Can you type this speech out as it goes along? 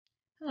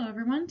Hello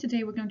everyone.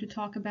 Today we're going to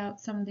talk about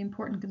some of the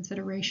important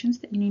considerations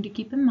that you need to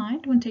keep in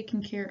mind when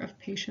taking care of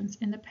patients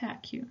in the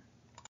PACU.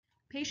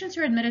 Patients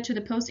are admitted to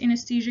the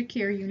post-anesthesia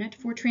care unit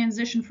for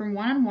transition from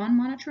one-on-one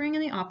monitoring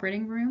in the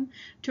operating room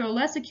to a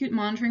less acute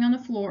monitoring on the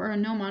floor or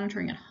no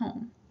monitoring at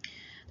home.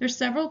 There are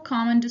several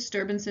common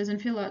disturbances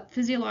and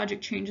physiologic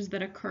changes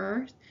that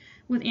occur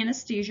with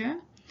anesthesia,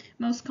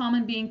 most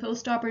common being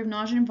postoperative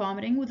nausea and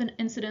vomiting with an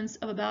incidence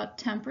of about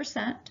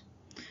 10%.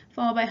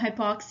 Followed by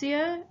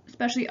hypoxia,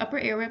 especially upper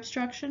airway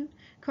obstruction,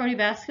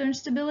 cardiovascular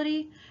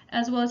instability,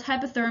 as well as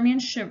hypothermia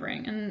and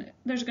shivering. And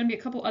there's going to be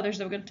a couple others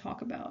that we're going to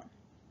talk about.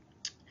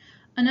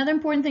 Another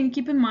important thing to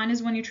keep in mind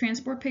is when you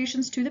transport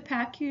patients to the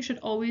PACU, you should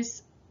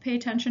always pay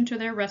attention to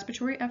their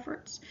respiratory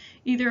efforts,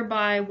 either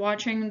by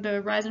watching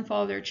the rise and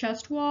fall of their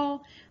chest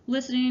wall,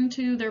 listening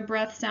to their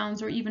breath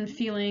sounds, or even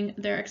feeling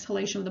their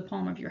exhalation of the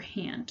palm of your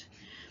hand.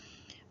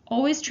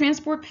 Always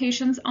transport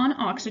patients on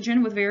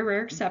oxygen with very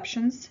rare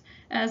exceptions,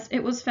 as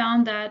it was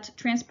found that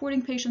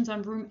transporting patients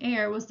on room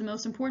air was the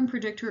most important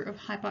predictor of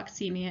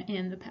hypoxemia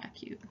in the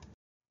PACU.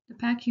 The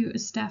PACU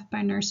is staffed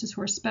by nurses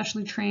who are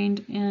specially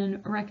trained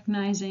in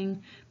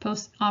recognizing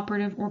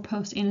post-operative or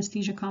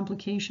post-anesthesia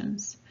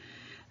complications.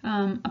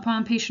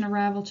 Upon patient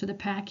arrival to the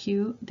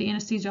PACU, the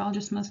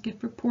anesthesiologist must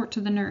give report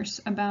to the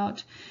nurse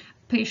about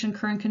patient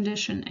current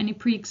condition, any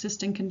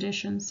pre-existing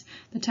conditions,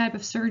 the type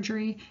of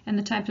surgery, and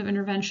the type of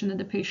intervention that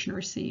the patient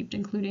received,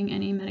 including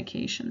any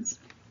medications.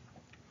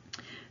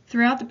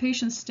 Throughout the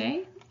patient's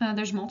stay,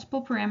 there's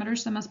multiple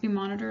parameters that must be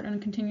monitored on a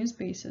continuous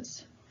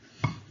basis.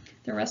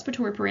 The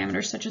respiratory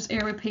parameters, such as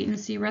airway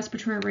patency,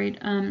 respiratory rate,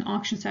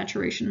 oxygen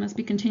saturation, must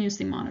be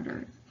continuously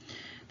monitored.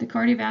 The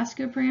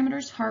cardiovascular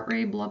parameters, heart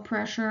rate, blood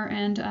pressure,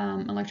 and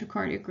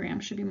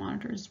electrocardiogram should be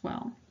monitored as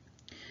well.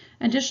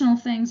 Additional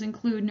things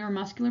include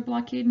neuromuscular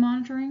blockade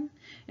monitoring,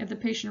 if the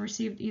patient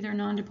received either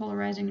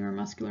non-depolarizing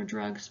neuromuscular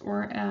drugs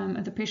or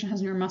if the patient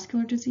has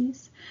neuromuscular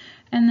disease.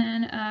 And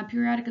then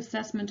periodic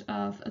assessment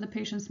of the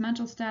patient's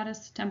mental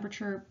status,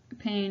 temperature,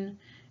 pain,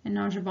 and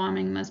nausea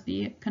vomiting must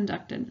be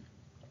conducted.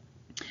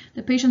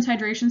 The patient's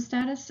hydration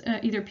status,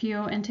 either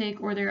PO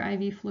intake or their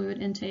IV fluid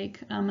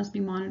intake, must be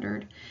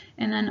monitored.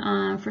 And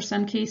then for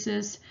some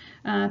cases,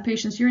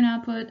 patient's urine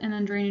output and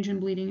then drainage and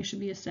bleeding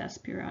should be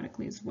assessed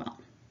periodically as well.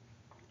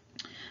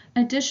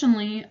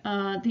 Additionally,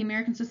 the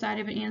American Society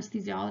of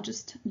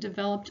Anesthesiologists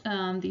developed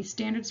the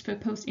standards for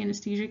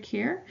post-anesthesia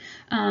care.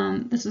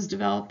 This was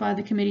developed by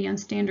the Committee on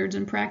Standards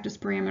and Practice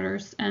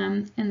Parameters,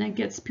 and that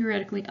gets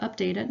periodically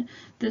updated.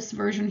 This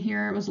version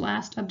here was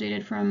last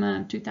updated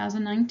from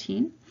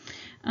 2019.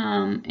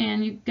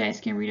 And you guys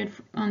can read it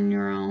on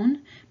your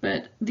own,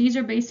 but these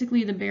are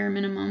basically the bare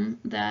minimum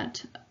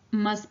that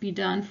must be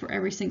done for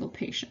every single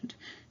patient.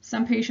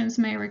 Some patients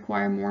may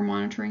require more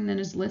monitoring than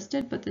is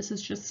listed, but this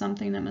is just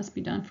something that must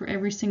be done for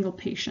every single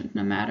patient,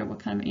 no matter what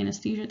kind of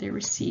anesthesia they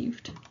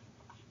received.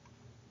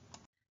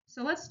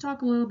 So let's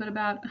talk a little bit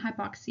about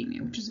hypoxemia,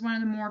 which is one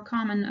of the more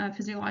common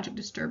physiologic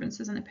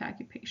disturbances in the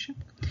PACU patient.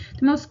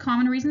 The most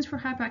common reasons for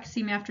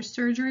hypoxemia after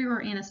surgery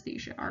or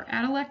anesthesia are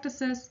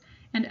atelectasis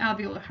and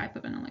alveolar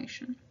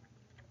hypoventilation.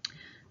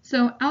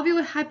 So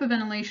alveolar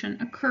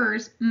hypoventilation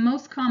occurs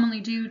most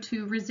commonly due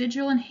to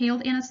residual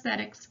inhaled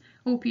anesthetics,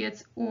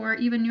 opiates, or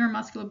even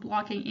neuromuscular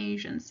blocking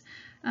agents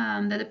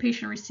that the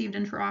patient received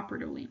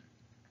intraoperatively.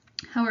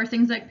 However,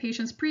 things like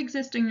patients'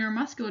 pre-existing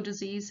neuromuscular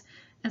disease,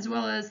 as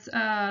well as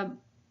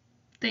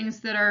things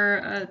that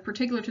are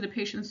particular to the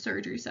patient's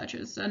surgery, such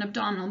as an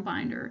abdominal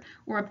binder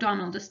or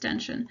abdominal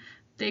distension,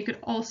 they could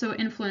also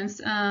influence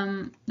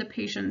the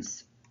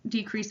patient's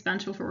decreased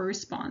ventilatory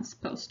response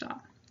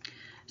post-op.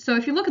 So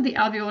if you look at the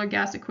alveolar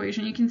gas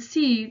equation, you can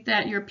see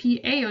that your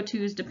PaO2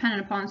 is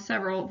dependent upon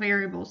several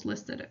variables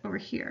listed over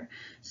here.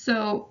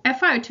 So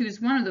FiO2 is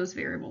one of those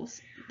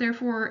variables.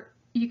 Therefore,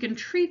 you can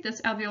treat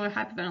this alveolar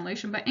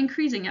hypoventilation by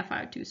increasing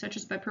FiO2, such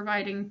as by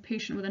providing the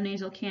patient with a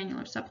nasal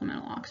cannula or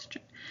supplemental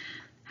oxygen.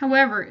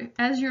 However,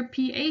 as your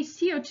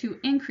PaCO2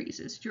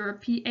 increases, your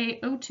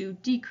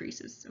PaO2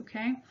 decreases,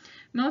 okay?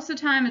 Most of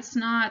the time, it's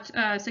not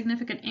a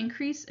significant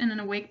increase in an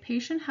awake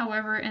patient.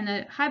 However, in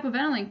a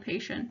hypoventilating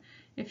patient,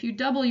 if you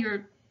double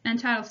your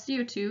end-tidal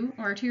CO2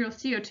 or arterial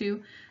CO2,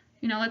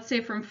 let's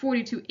say from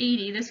 40 to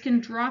 80, this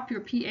can drop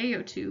your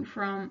PaO2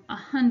 from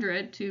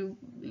 100 to,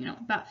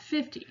 about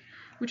 50,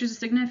 which is a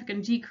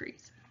significant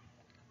decrease.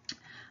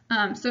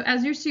 So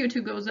as your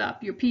CO2 goes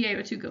up, your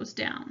PaO2 goes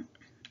down.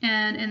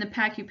 And in the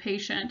PACU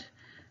patient,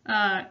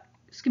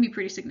 this can be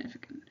pretty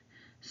significant.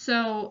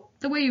 So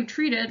the way you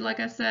treat it, like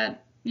I said,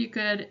 you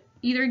could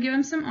either give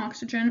them some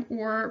oxygen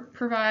or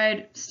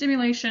provide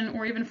stimulation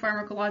or even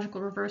pharmacological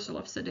reversal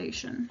of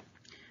sedation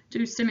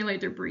to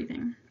stimulate their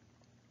breathing.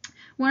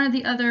 One of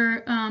the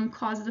other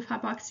causes of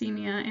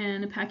hypoxemia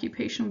in a PACU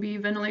patient would be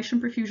ventilation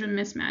perfusion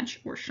mismatch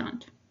or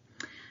shunt.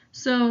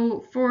 So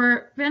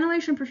for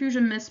ventilation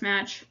perfusion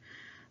mismatch,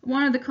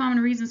 one of the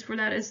common reasons for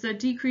that is the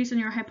decrease in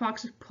your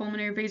hypoxic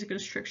pulmonary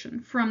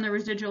vasoconstriction from the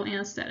residual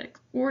anesthetic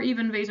or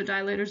even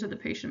vasodilators that the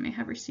patient may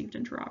have received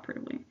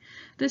intraoperatively.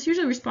 This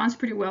usually responds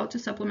pretty well to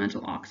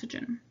supplemental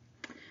oxygen.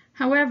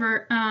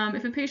 However,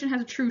 if a patient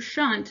has a true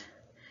shunt,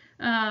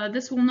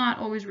 this will not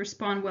always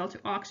respond well to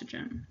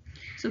oxygen.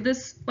 So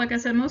this, like I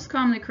said, most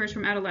commonly occurs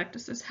from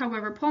atelectasis.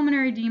 However,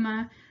 pulmonary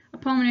edema, a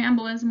pulmonary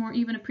embolism, or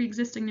even a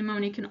pre-existing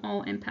pneumonia can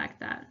all impact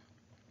that.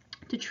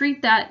 To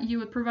treat that, you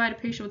would provide a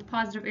patient with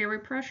positive airway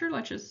pressure,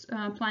 such as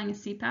applying a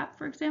CPAP,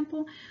 for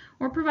example,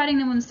 or providing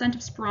them with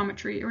incentive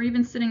spirometry, or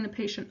even sitting the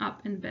patient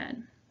up in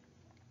bed.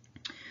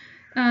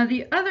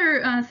 The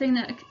other thing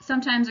that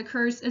sometimes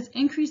occurs is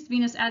increased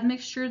venous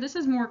admixture. This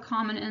is more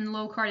common in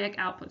low cardiac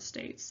output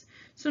states.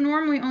 So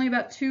normally only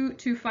about 2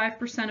 to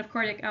 5% of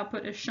cardiac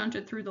output is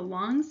shunted through the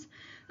lungs.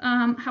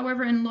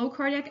 However, in low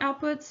cardiac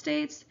output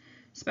states,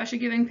 especially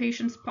giving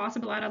patients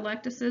possible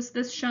atelectasis,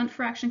 this shunt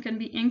fraction can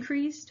be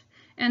increased,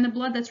 and the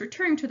blood that's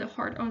returning to the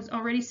heart is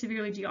already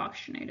severely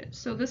deoxygenated.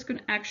 So this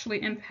could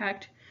actually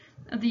impact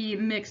the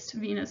mixed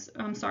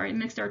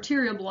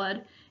arterial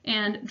blood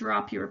and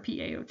drop your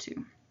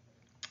PaO2.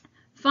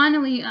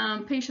 Finally,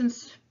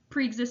 patients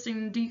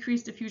pre-existing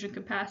decreased diffusion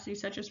capacity,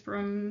 such as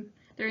from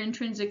their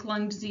intrinsic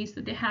lung disease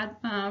that they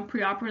had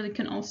preoperatively,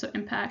 can also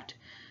impact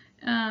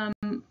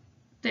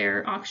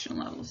their oxygen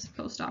levels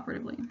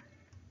postoperatively.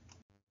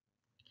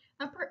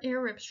 Upper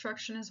airway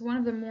obstruction is one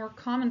of the more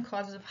common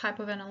causes of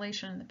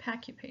hypoventilation in the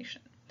PACU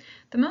patient.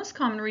 The most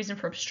common reason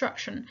for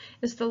obstruction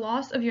is the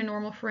loss of your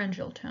normal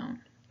pharyngeal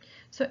tone.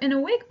 So in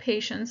awake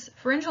patients,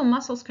 pharyngeal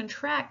muscles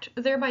contract,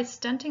 thereby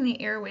stenting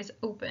the airways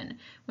open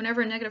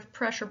whenever a negative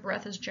pressure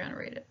breath is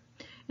generated.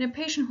 In a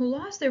patient who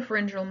lost their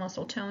pharyngeal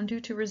muscle tone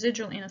due to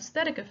residual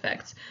anesthetic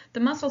effects,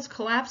 the muscles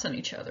collapse on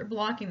each other,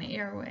 blocking the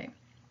airway.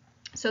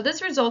 So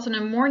this results in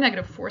a more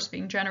negative force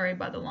being generated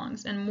by the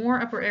lungs and more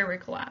upper airway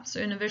collapse, so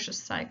in a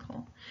vicious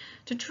cycle.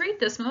 To treat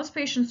this, most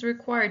patients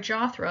require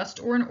jaw thrust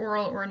or an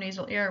oral or a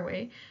nasal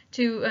airway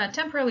to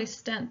temporarily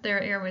stent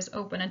their airways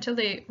open until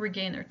they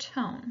regain their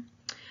tone.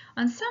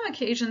 On some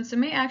occasions, it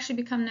may actually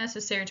become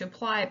necessary to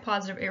apply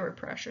positive airway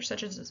pressure,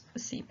 such as a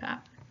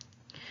CPAP.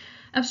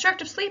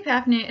 Obstructive sleep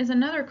apnea is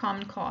another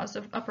common cause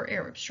of upper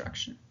airway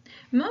obstruction.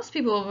 Most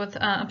people with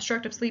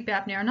obstructive sleep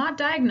apnea are not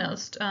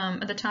diagnosed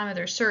at the time of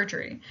their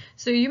surgery,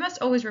 so you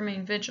must always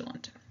remain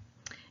vigilant.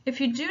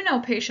 If you do know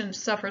a patient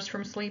suffers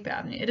from sleep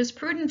apnea, it is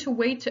prudent to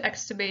wait to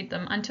extubate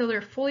them until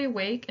they're fully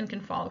awake and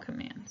can follow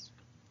commands.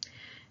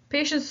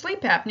 Patients with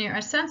sleep apnea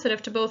are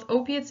sensitive to both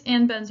opiates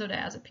and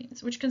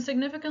benzodiazepines, which can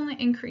significantly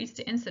increase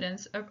the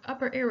incidence of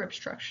upper airway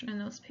obstruction in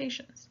those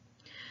patients.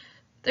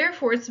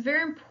 Therefore, it's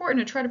very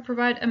important to try to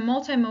provide a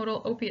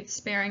multimodal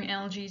opiate-sparing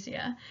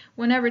analgesia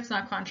whenever it's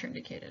not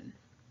contraindicated.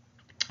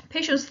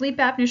 Patients with sleep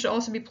apnea should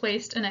also be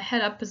placed in a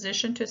head-up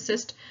position to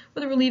assist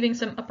with relieving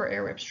some upper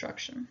airway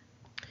obstruction.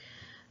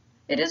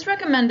 It is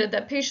recommended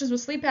that patients with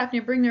sleep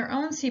apnea bring their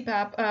own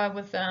CPAP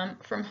with them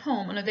from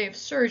home on a day of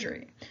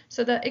surgery,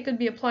 so that it could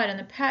be applied in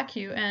the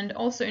PACU and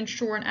also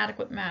ensure an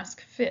adequate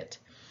mask fit.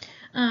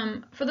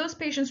 For those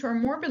patients who are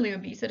morbidly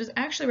obese, it is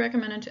actually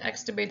recommended to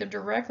extubate them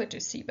directly to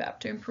CPAP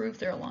to improve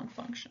their lung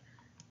function.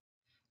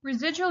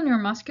 Residual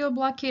neuromuscular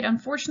blockade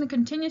unfortunately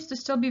continues to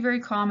still be very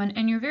common,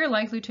 and you're very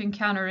likely to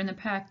encounter it in the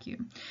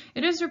PACU.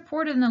 It is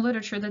reported in the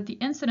literature that the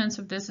incidence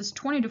of this is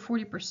 20 to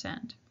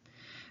 40%.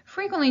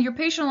 Frequently, your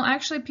patient will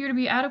actually appear to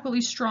be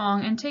adequately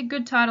strong and take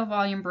good tidal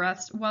volume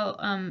breaths while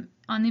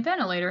on the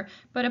ventilator,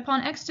 but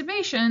upon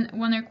extubation,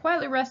 when they're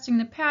quietly resting in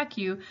the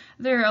PACU,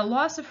 their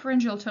loss of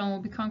pharyngeal tone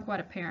will become quite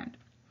apparent.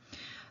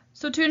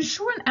 So to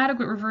ensure an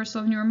adequate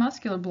reversal of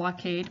neuromuscular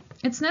blockade,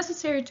 it's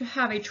necessary to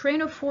have a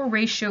train-of-4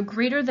 ratio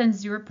greater than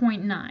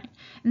 0.9,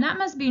 and that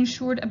must be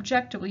ensured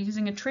objectively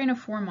using a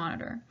train-of-4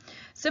 monitor.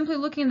 Simply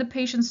looking at the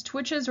patient's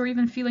twitches or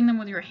even feeling them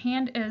with your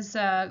hand is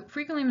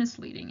frequently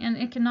misleading, and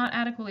it cannot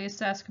adequately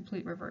assess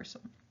complete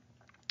reversal.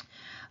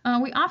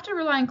 We often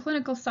rely on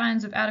clinical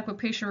signs of adequate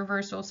patient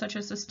reversal, such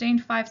as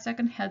sustained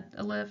 5-second head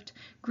lift,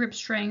 grip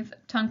strength,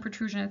 tongue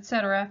protrusion,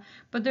 etc.,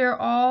 but they're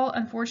all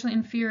unfortunately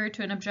inferior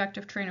to an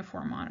objective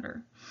train-of-4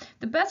 monitor.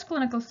 The best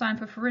clinical sign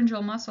for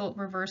pharyngeal muscle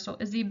reversal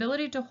is the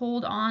ability to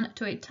hold on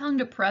to a tongue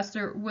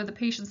depressor with the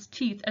patient's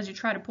teeth as you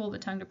try to pull the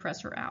tongue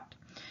depressor out.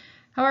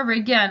 However,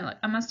 again,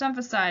 I must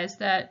emphasize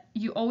that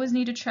you always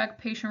need to check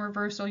patient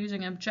reversal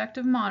using an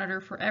objective monitor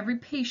for every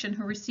patient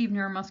who received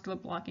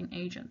neuromuscular blocking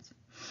agents.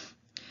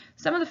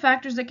 Some of the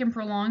factors that can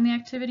prolong the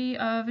activity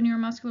of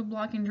neuromuscular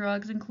blocking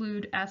drugs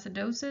include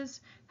acidosis,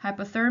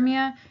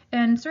 hypothermia,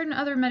 and certain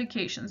other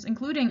medications,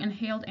 including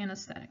inhaled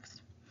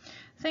anesthetics.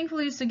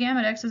 Thankfully,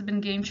 Sagamedex has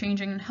been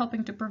game-changing in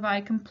helping to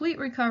provide complete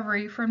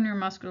recovery from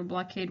neuromuscular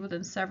blockade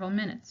within several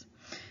minutes.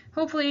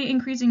 Hopefully,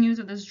 increasing use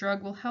of this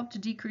drug will help to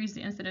decrease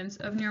the incidence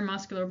of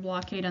neuromuscular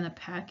blockade in the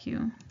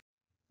PACU.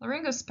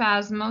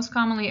 Laryngospasm most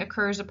commonly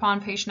occurs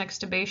upon patient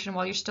extubation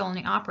while you're still in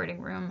the operating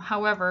room.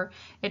 However,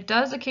 it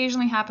does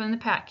occasionally happen in the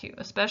PACU,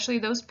 especially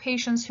those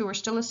patients who were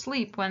still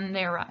asleep when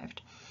they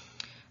arrived.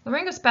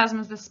 Laryngospasm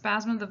is the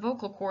spasm of the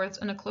vocal cords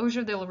and a closure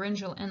of the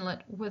laryngeal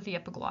inlet with the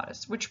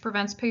epiglottis, which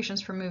prevents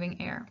patients from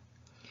moving air.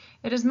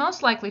 It is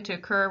most likely to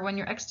occur when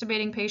you're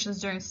extubating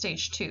patients during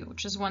stage 2,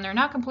 which is when they're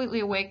not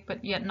completely awake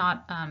but yet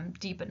not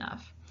deep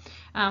enough.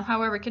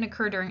 However, it can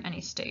occur during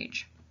any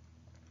stage.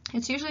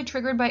 It's usually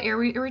triggered by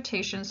airway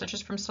irritation, such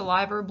as from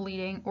saliva or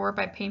bleeding, or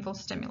by painful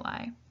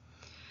stimuli.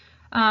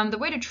 The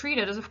way to treat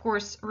it is, of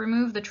course,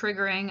 remove the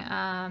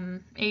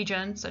triggering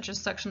agent, such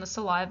as suction the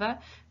saliva,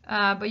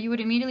 but you would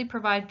immediately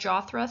provide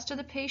jaw thrust to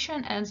the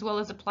patient, as well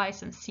as apply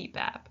some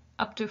CPAP,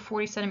 up to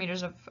 40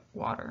 centimeters of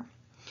water.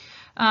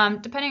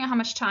 Depending on how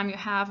much time you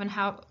have and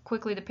how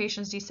quickly the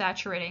patient is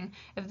desaturating,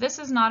 if this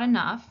is not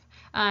enough,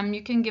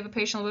 you can give a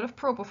patient a little bit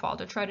of propofol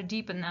to try to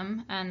deepen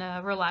them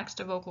and relax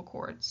the vocal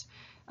cords.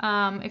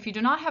 If you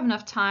do not have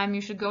enough time,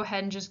 you should go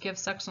ahead and just give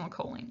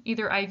succinylcholine,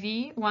 either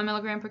IV, 1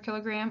 milligram per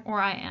kilogram,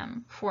 or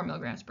IM, 4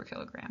 milligrams per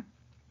kilogram.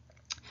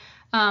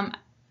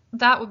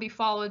 That would be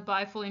followed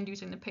by fully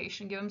inducing the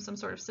patient, give them some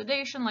sort of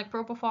sedation like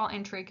propofol,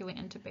 and tracheally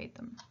intubate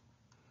them.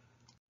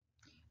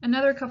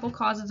 Another couple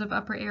causes of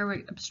upper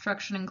airway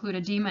obstruction include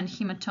edema and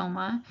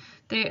hematoma.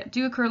 They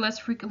do occur less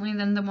frequently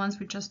than the ones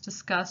we just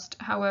discussed.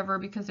 However,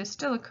 because they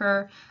still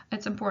occur,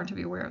 it's important to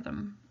be aware of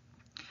them.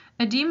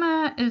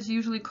 Edema is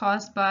usually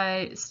caused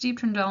by steep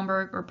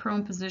Trendelenburg or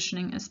prone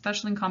positioning,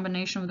 especially in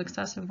combination with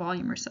excessive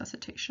volume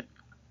resuscitation.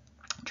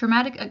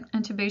 Traumatic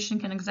intubation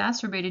can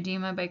exacerbate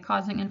edema by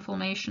causing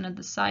inflammation at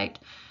the site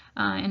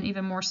and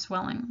even more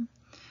swelling.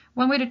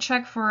 One way to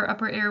check for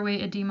upper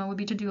airway edema would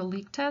be to do a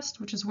leak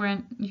test, which is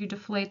when you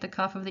deflate the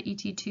cuff of the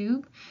ET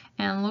tube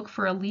and look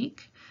for a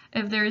leak.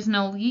 If there is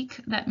no leak,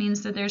 that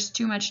means that there's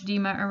too much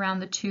edema around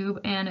the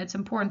tube, and it's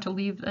important to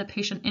leave the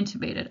patient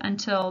intubated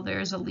until there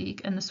is a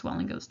leak and the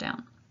swelling goes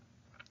down.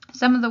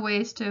 Some of the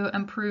ways to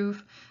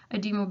improve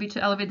edema would be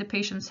to elevate the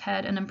patient's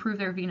head and improve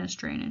their venous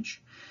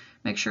drainage.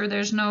 Make sure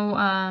there's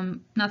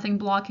nothing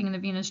blocking the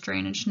venous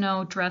drainage,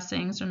 no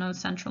dressings or no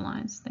central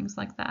lines, things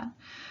like that.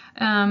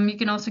 You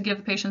can also give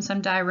the patient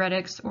some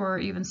diuretics or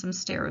even some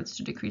steroids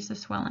to decrease the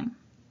swelling.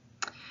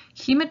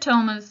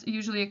 Hematomas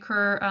usually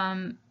occur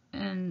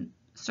in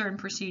certain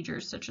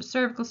procedures, such as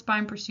cervical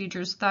spine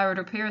procedures, thyroid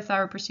or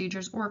parathyroid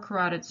procedures, or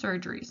carotid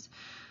surgeries.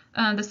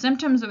 The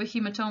symptoms of a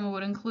hematoma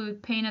would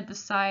include pain at the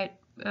site,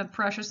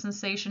 pressure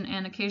sensation,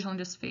 and occasional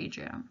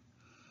dysphagia.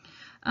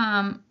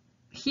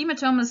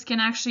 Hematomas can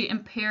actually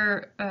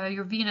impair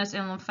your venous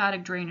and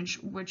lymphatic drainage,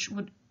 which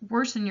would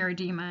worsen your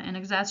edema and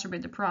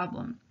exacerbate the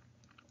problem.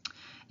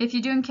 If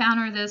you do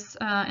encounter this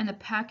in the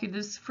PACU,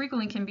 this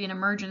frequently can be an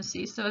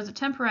emergency. So as a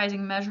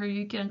temporizing measure,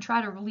 you can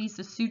try to release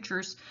the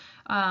sutures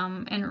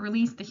and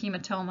release the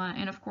hematoma.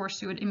 And of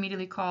course, you would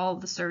immediately call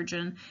the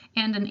surgeon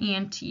and an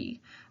ENT.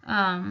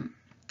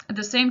 At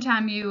the same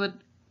time, you would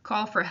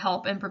call for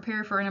help and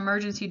prepare for an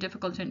emergency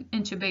difficult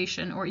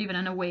intubation or even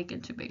an awake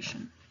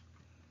intubation.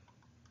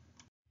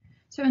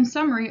 So in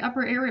summary,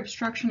 upper airway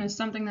obstruction is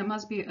something that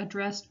must be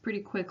addressed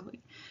pretty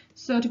quickly.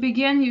 So to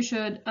begin, you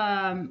should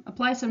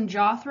apply some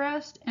jaw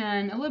thrust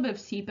and a little bit of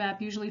CPAP,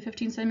 usually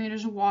 15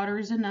 centimeters of water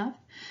is enough.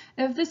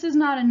 If this is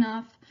not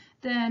enough,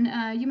 then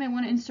you may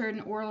want to insert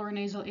an oral or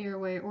nasal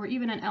airway or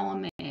even an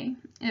LMA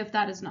if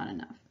that is not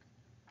enough.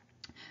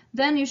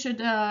 Then you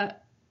should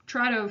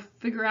try to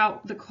figure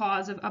out the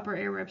cause of upper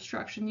airway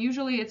obstruction.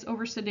 Usually it's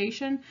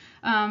oversedation.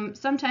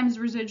 Sometimes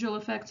residual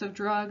effects of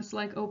drugs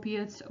like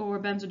opiates or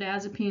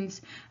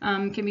benzodiazepines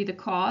can be the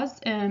cause,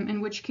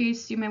 in which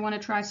case you may want to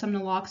try some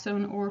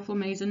naloxone or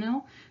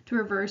flumazenil to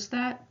reverse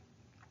that.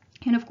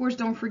 And of course,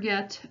 don't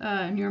forget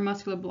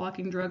neuromuscular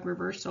blocking drug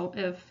reversal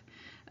if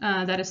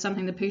that is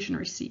something the patient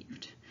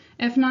received.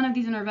 If none of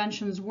these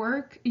interventions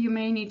work, you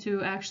may need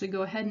to actually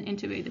go ahead and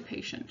intubate the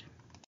patient.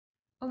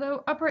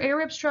 Although upper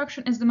airway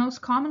obstruction is the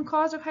most common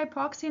cause of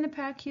hypoxia in the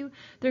PACU,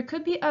 there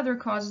could be other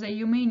causes that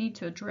you may need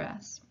to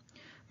address.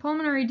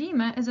 Pulmonary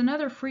edema is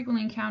another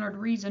frequently encountered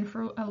reason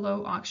for a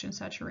low oxygen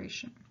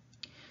saturation.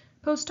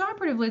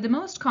 Postoperatively, the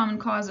most common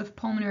cause of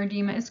pulmonary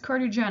edema is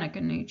cardiogenic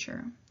in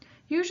nature.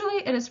 Usually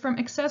it is from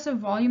excessive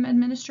volume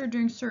administered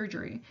during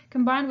surgery,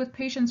 combined with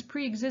patients'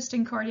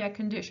 pre-existing cardiac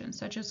conditions,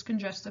 such as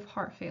congestive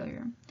heart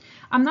failure.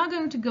 I'm not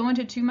going to go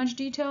into too much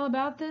detail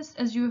about this,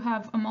 as you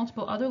have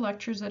multiple other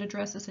lectures that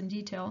address this in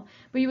detail,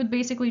 but you would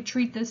basically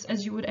treat this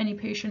as you would any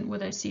patient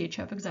with a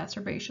CHF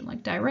exacerbation,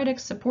 like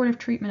diuretics, supportive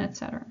treatment,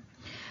 etc.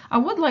 I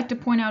would like to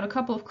point out a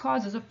couple of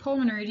causes of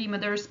pulmonary edema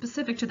that are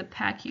specific to the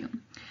PACU.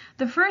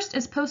 The first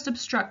is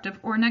post-obstructive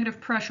or negative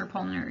pressure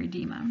pulmonary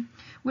edema,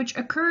 which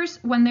occurs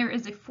when there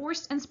is a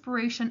forced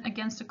inspiration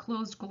against a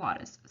closed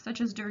glottis,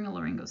 such as during a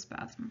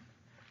laryngospasm.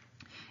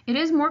 It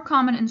is more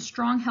common in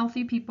strong,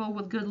 healthy people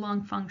with good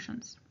lung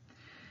functions.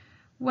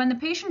 When the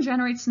patient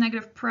generates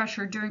negative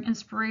pressure during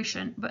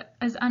inspiration but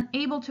is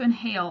unable to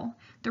inhale,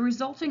 the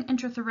resulting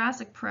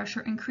intrathoracic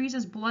pressure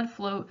increases blood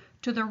flow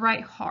to the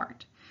right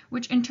heart,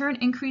 which in turn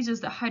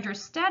increases the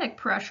hydrostatic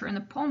pressure in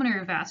the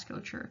pulmonary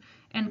vasculature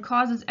and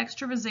causes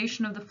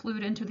extravasation of the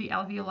fluid into the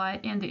alveoli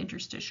and the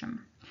interstitium.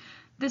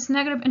 This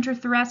negative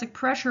intrathoracic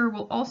pressure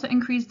will also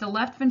increase the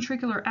left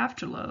ventricular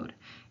afterload,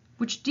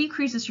 which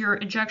decreases your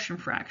ejection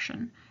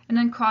fraction, and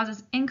then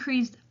causes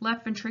increased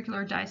left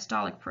ventricular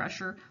diastolic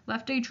pressure,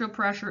 left atrial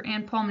pressure,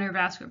 and pulmonary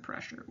vascular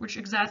pressure, which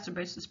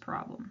exacerbates this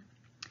problem.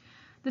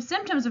 The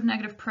symptoms of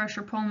negative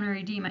pressure pulmonary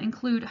edema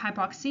include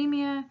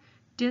hypoxemia,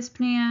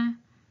 dyspnea,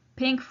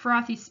 pink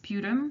frothy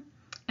sputum,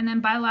 and then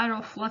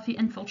bilateral fluffy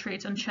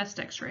infiltrates on chest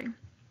x-ray.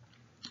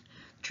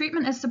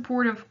 Treatment is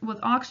supportive with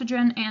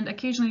oxygen and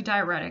occasionally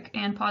diuretic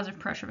and positive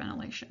pressure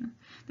ventilation.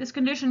 This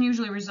condition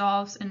usually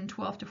resolves in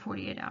 12 to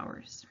 48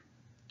 hours.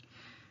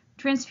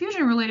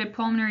 Transfusion-related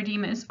pulmonary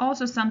edema is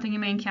also something you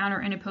may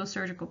encounter in a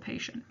post-surgical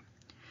patient.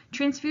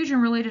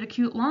 Transfusion-related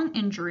acute lung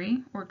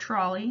injury, or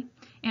TRALI,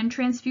 and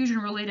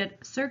transfusion-related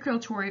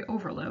circulatory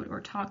overload,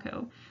 or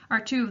TACO, are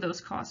two of those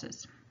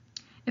causes.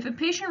 If a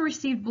patient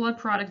received blood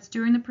products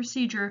during the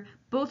procedure,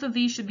 both of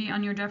these should be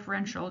on your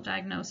differential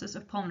diagnosis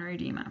of pulmonary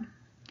edema.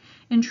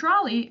 In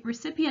TRALI,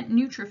 recipient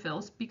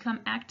neutrophils become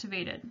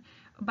activated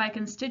by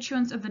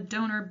constituents of the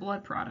donor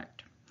blood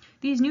product.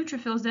 These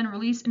neutrophils then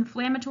release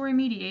inflammatory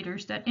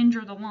mediators that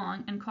injure the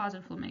lung and cause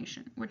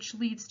inflammation, which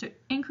leads to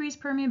increased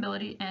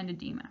permeability and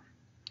edema.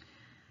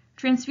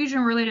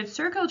 Transfusion-related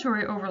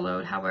circulatory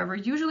overload, however,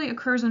 usually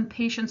occurs in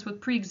patients with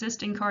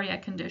pre-existing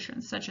cardiac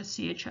conditions, such as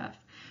CHF,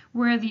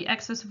 where the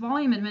excess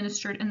volume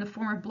administered in the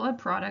form of blood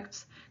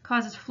products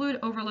causes fluid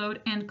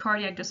overload and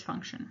cardiac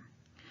dysfunction.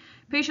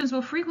 Patients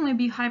will frequently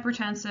be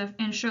hypertensive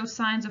and show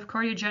signs of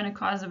cardiogenic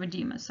cause of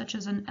edema, such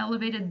as an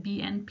elevated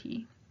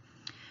BNP.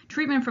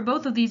 Treatment for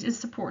both of these is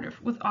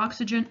supportive, with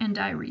oxygen and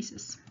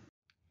diuresis.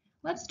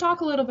 Let's talk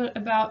a little bit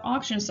about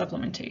oxygen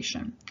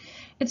supplementation.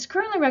 It's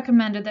currently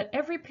recommended that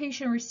every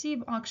patient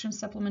receive oxygen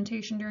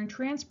supplementation during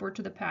transport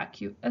to the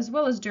PACU, as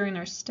well as during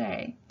their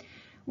stay.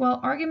 While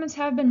arguments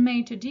have been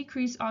made to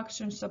decrease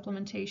oxygen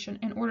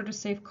supplementation in order to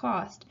save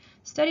cost,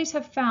 studies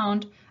have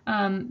found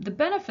the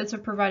benefits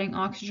of providing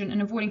oxygen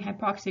and avoiding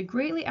hypoxia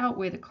greatly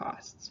outweigh the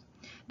costs.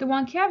 The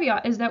one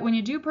caveat is that when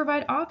you do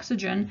provide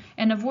oxygen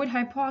and avoid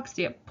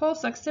hypoxia,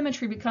 pulse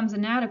oximetry becomes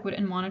inadequate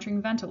in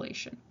monitoring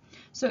ventilation.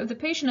 So if the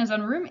patient is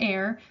on room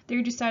air,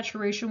 their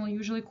desaturation will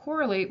usually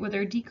correlate with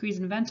their decrease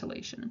in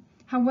ventilation.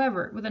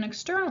 However, with an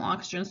external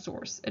oxygen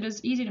source, it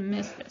is easy to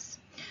miss this.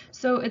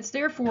 So it's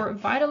therefore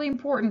vitally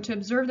important to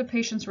observe the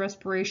patient's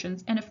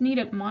respirations and, if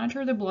needed,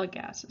 monitor the blood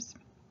gases.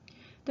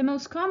 The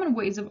most common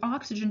ways of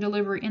oxygen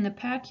delivery in the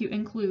PACU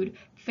include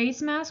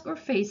face mask or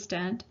face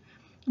stent,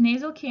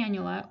 nasal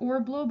cannula, or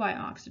blow-by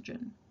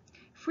oxygen.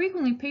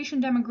 Frequently,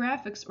 patient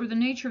demographics or the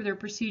nature of their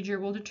procedure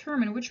will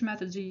determine which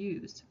methods you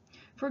use.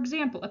 For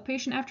example, a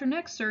patient after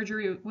neck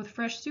surgery with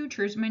fresh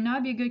sutures may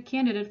not be a good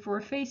candidate for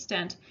a face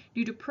stent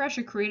due to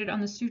pressure created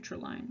on the suture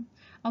line.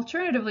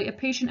 Alternatively, a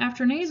patient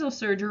after nasal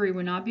surgery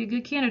would not be a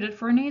good candidate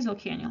for a nasal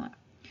cannula.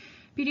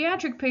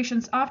 Pediatric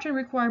patients often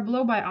require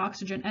blow-by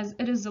oxygen as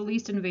it is the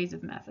least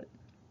invasive method.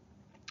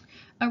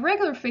 A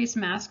regular face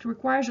mask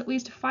requires at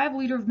least 5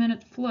 liters per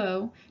minute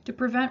flow to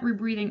prevent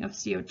rebreathing of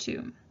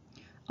CO2.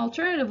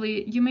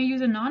 Alternatively, you may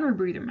use a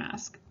non-rebreather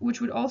mask,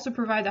 which would also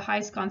provide the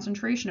highest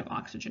concentration of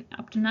oxygen,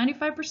 up to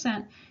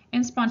 95%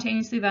 in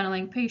spontaneously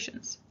ventilating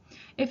patients.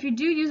 If you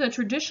do use a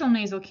traditional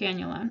nasal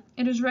cannula,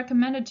 it is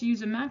recommended to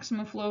use a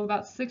maximum flow of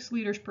about 6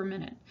 liters per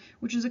minute,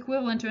 which is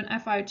equivalent to an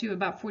FiO2 of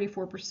about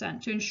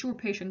 44% to ensure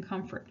patient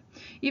comfort.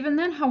 Even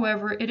then,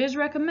 however, it is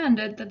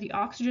recommended that the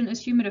oxygen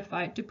is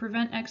humidified to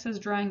prevent excess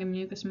drying of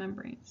mucous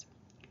membranes.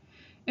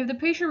 If the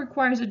patient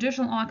requires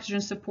additional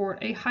oxygen support,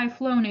 a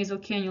high-flow nasal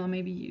cannula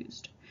may be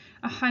used.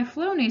 A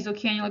high-flow nasal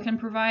cannula can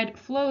provide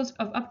flows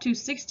of up to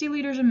 60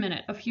 liters a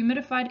minute of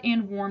humidified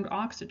and warmed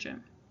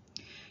oxygen.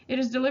 It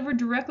is delivered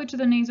directly to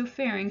the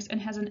nasopharynx and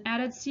has an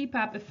added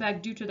CPAP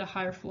effect due to the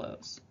higher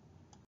flows.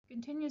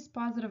 Continuous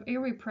positive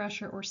airway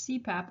pressure, or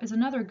CPAP, is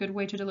another good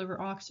way to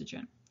deliver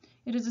oxygen.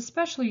 It is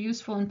especially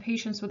useful in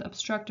patients with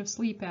obstructive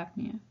sleep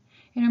apnea.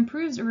 It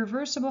improves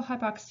irreversible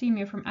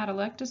hypoxemia from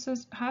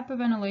atelectasis,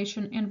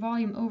 hypoventilation, and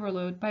volume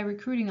overload by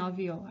recruiting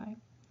alveoli.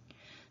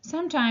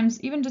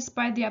 Sometimes, even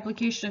despite the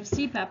application of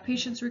CPAP,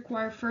 patients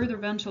require further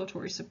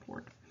ventilatory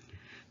support.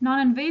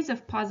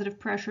 Non-invasive positive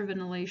pressure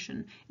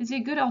ventilation is a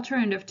good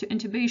alternative to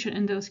intubation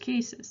in those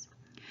cases.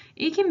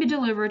 It can be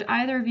delivered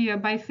either via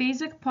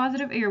biphasic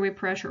positive airway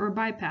pressure or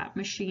BiPAP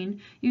machine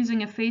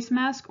using a face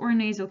mask or a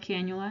nasal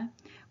cannula,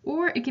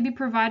 or it can be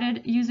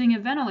provided using a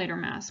ventilator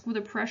mask with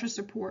a pressure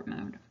support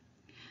mode.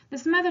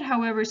 This method,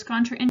 however, is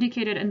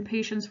contraindicated in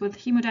patients with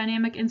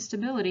hemodynamic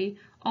instability,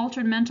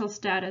 altered mental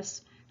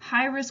status,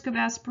 high risk of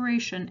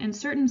aspiration, and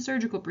certain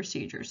surgical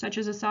procedures, such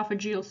as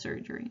esophageal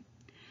surgery.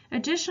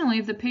 Additionally,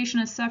 if the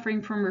patient is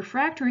suffering from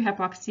refractory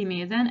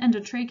hypoxemia, then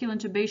endotracheal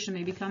intubation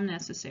may become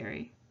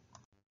necessary.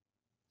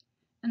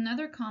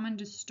 Another common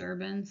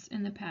disturbance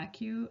in the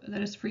PACU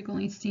that is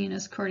frequently seen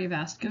is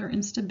cardiovascular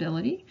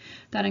instability.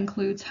 That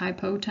includes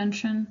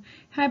hypotension,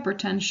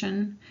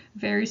 hypertension,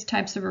 various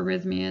types of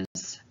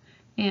arrhythmias,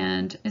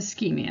 and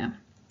ischemia.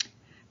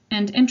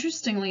 And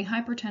interestingly,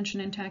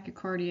 hypertension and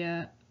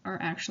tachycardia are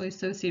actually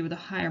associated with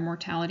a higher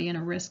mortality and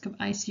a risk of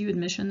ICU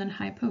admission than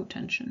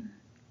hypotension.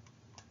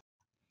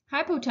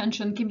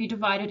 Hypotension can be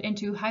divided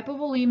into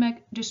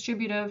hypovolemic,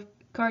 distributive,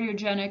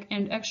 cardiogenic,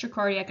 and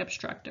extracardiac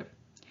obstructive.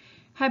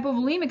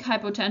 Hypovolemic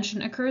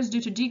hypotension occurs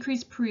due to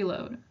decreased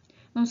preload.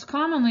 Most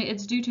commonly,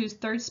 it's due to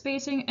third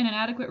spacing and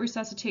inadequate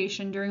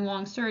resuscitation during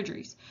long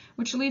surgeries,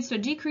 which leads to a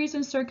decrease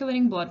in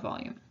circulating blood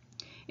volume.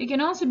 It can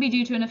also be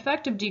due to an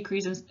effective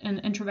decrease in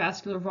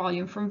intravascular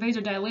volume from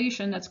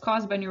vasodilation that's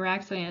caused by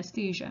neuraxial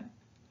anesthesia.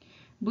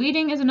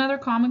 Bleeding is another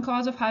common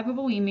cause of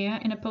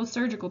hypovolemia in a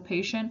post-surgical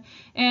patient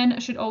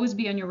and should always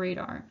be on your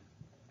radar.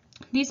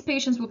 These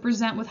patients will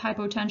present with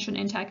hypotension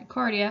and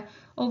tachycardia,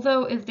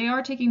 although if they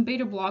are taking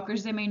beta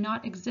blockers, they may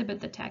not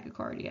exhibit the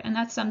tachycardia, and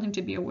that's something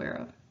to be aware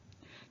of.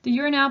 The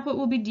urine output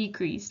will be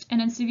decreased,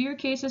 and in severe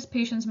cases,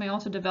 patients may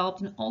also develop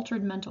an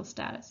altered mental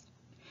status.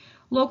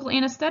 Local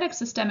anesthetic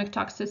systemic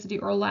toxicity,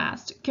 or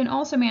LAST, can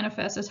also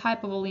manifest as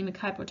hypovolemic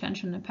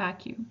hypotension in the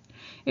PACU.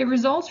 It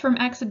results from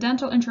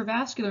accidental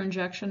intravascular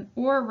injection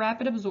or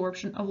rapid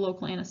absorption of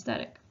local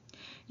anesthetic.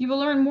 You will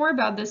learn more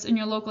about this in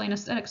your local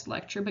anesthetics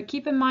lecture, but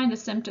keep in mind the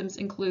symptoms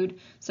include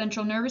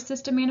central nervous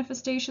system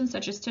manifestations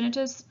such as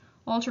tinnitus,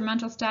 altered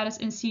mental status,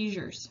 and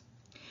seizures.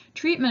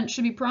 Treatment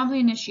should be promptly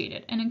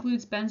initiated and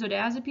includes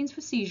benzodiazepines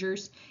for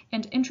seizures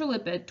and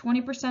intralipid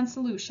 20%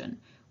 solution,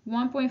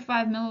 1.5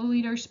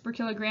 milliliters per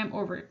kilogram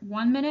over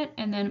 1 minute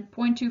and then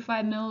 0.25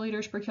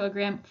 milliliters per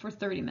kilogram for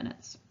 30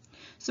 minutes.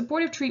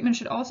 Supportive treatment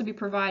should also be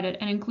provided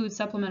and include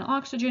supplemental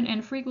oxygen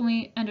and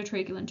frequently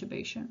endotracheal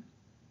intubation.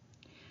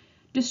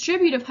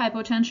 Distributive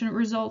hypotension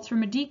results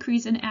from a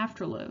decrease in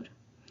afterload.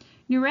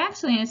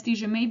 Neuraxial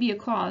anesthesia may be a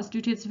cause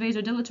due to its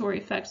vasodilatory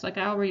effects like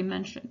I already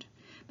mentioned,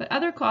 but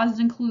other causes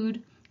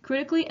include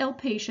critically ill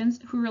patients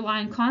who rely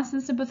on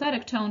constant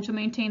sympathetic tone to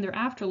maintain their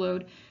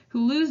afterload,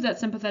 who lose that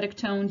sympathetic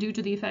tone due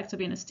to the effects of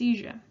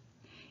anesthesia.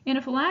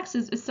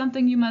 Anaphylaxis is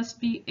something you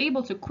must be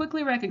able to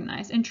quickly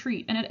recognize and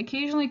treat, and it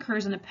occasionally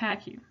occurs in the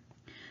PACU.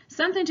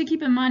 Something to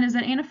keep in mind is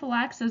that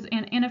anaphylaxis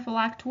and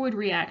anaphylactoid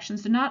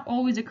reactions do not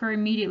always occur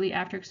immediately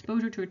after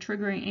exposure to a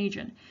triggering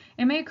agent.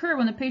 It may occur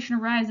when the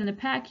patient arrives in the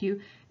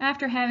PACU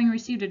after having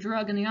received a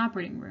drug in the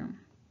operating room.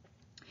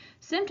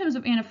 Symptoms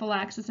of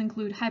anaphylaxis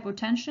include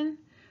hypotension,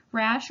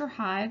 rash or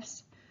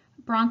hives,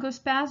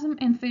 bronchospasm,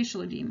 and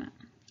facial edema.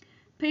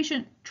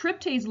 Patient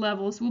tryptase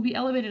levels will be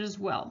elevated as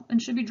well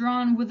and should be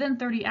drawn within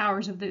 30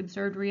 hours of the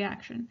observed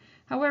reaction.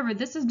 However,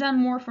 this is done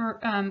more for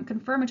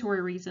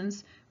confirmatory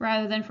reasons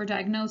rather than for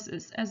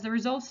diagnosis, as the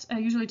results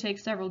usually take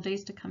several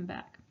days to come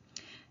back.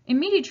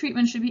 Immediate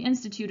treatment should be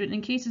instituted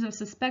in cases of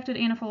suspected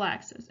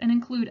anaphylaxis and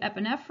include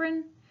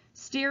epinephrine,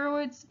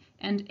 steroids,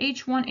 and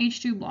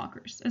H1/H2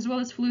 blockers, as well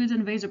as fluids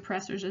and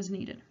vasopressors as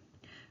needed.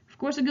 Of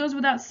course, it goes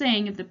without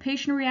saying, if the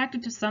patient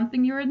reacted to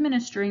something you're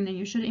administering, then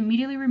you should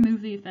immediately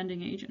remove the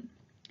offending agent.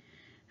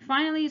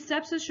 Finally,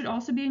 sepsis should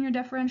also be in your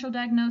differential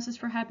diagnosis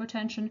for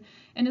hypotension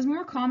and is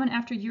more common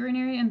after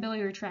urinary and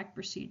biliary tract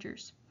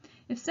procedures.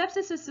 If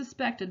sepsis is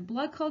suspected,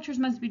 blood cultures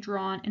must be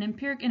drawn and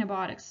empiric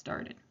antibiotics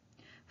started.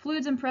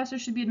 Fluids and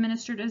pressors should be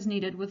administered as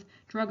needed, with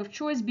drug of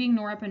choice being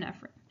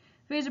norepinephrine.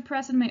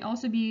 Vasopressin may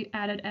also be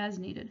added as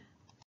needed.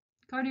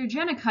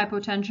 Cardiogenic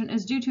hypotension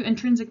is due to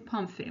intrinsic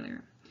pump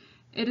failure.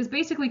 It is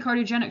basically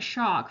cardiogenic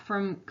shock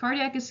from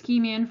cardiac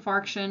ischemia,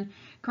 infarction,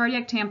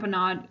 cardiac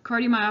tamponade,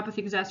 cardiomyopathy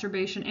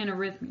exacerbation, and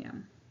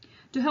arrhythmia.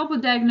 To help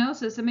with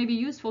diagnosis, it may be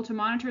useful to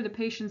monitor the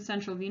patient's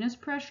central venous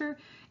pressure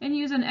and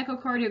use an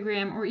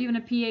echocardiogram or even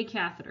a PA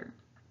catheter.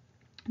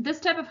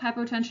 This type of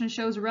hypotension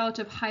shows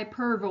relative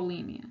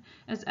hypervolemia,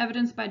 as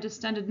evidenced by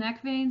distended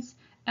neck veins,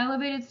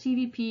 elevated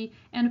CVP,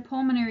 and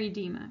pulmonary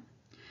edema.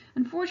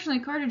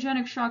 Unfortunately,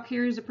 cardiogenic shock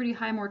carries a pretty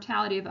high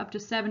mortality of up to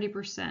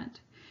 70%.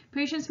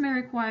 Patients may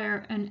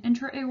require an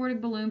intra-aortic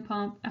balloon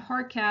pump, a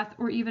heart cath,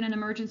 or even an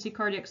emergency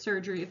cardiac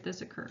surgery if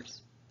this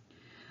occurs.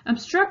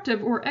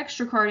 Obstructive or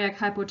extracardiac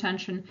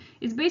hypotension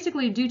is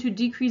basically due to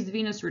decreased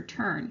venous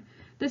return.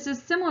 This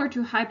is similar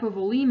to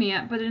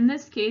hypovolemia, but in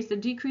this case, the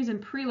decrease in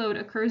preload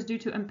occurs due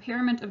to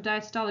impairment of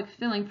diastolic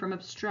filling from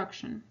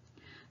obstruction.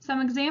 Some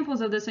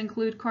examples of this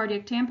include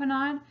cardiac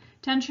tamponade,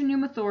 tension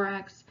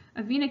pneumothorax,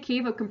 a vena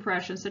cava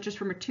compression such as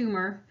from a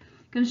tumor,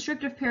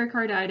 constrictive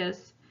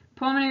pericarditis,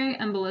 pulmonary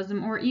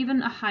embolism, or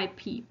even a high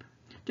PEEP.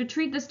 To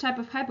treat this type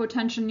of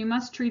hypotension, you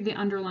must treat the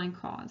underlying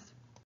cause.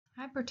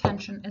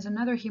 Hypertension is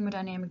another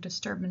hemodynamic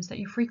disturbance that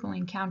you frequently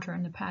encounter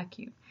in the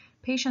PACU.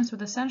 Patients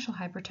with essential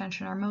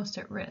hypertension are most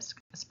at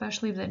risk,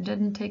 especially if they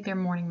didn't take their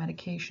morning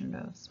medication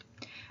dose.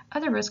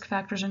 Other risk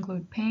factors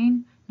include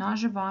pain,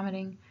 nausea,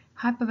 vomiting,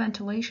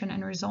 hypoventilation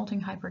and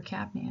resulting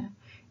hypercapnia,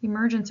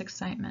 emergence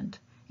excitement,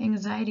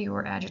 anxiety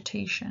or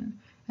agitation,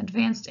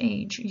 advanced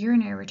age,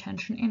 urinary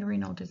retention, and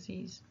renal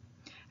disease.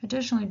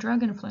 Additionally,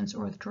 drug influence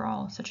or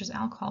withdrawal, such as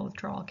alcohol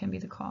withdrawal, can be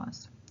the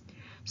cause.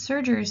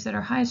 Surgeries that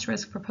are highest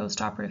risk for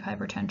postoperative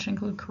hypertension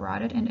include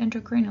carotid and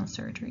intracranial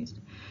surgeries.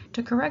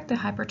 To correct the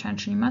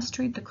hypertension, you must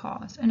treat the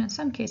cause, and in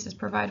some cases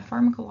provide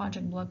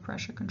pharmacologic blood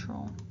pressure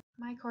control.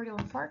 Myocardial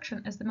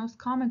infarction is the most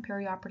common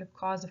perioperative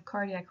cause of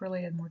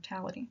cardiac-related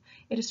mortality.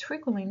 It is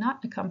frequently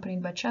not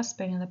accompanied by chest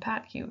pain in the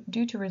PACU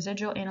due to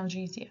residual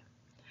analgesia.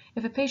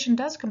 If a patient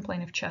does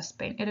complain of chest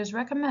pain, it is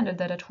recommended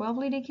that a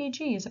 12-lead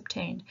EKG is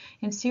obtained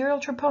and serial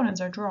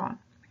troponins are drawn.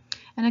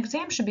 An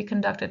exam should be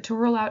conducted to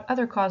rule out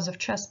other causes of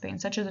chest pain,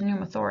 such as a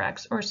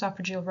pneumothorax or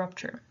esophageal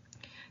rupture.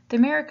 The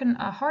American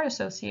Heart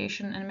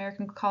Association and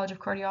American College of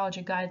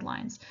Cardiology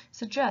guidelines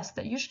suggest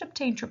that you should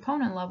obtain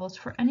troponin levels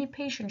for any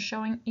patient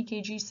showing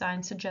EKG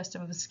signs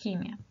suggestive of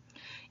ischemia.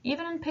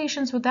 Even in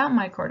patients without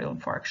myocardial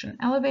infarction,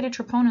 elevated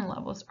troponin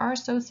levels are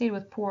associated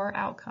with poorer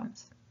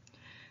outcomes.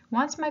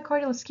 Once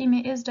myocardial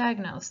ischemia is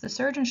diagnosed, the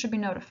surgeon should be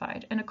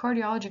notified and a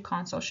cardiology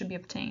consult should be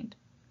obtained.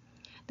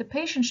 The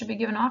patient should be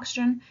given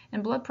oxygen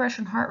and blood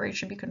pressure and heart rate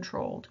should be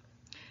controlled.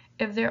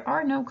 If there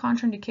are no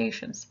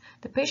contraindications,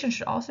 the patient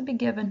should also be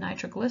given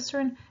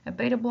nitroglycerin, a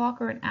beta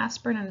blocker, an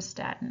aspirin, and a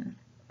statin.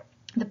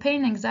 The pain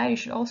and anxiety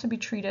should also be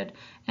treated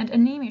and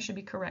anemia should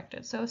be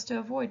corrected so as to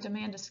avoid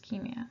demand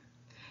ischemia.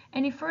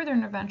 Any further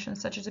interventions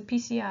such as a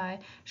PCI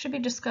should be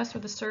discussed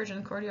with the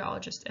surgeon,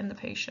 cardiologist, and the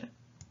patient.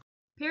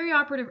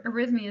 Perioperative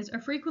arrhythmias are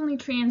frequently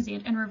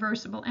transient and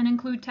reversible and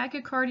include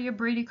tachycardia,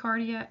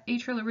 bradycardia,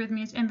 atrial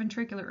arrhythmias, and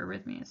ventricular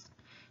arrhythmias.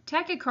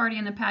 Tachycardia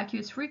in the PACU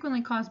is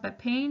frequently caused by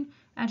pain,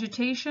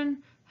 agitation,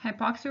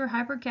 hypoxia or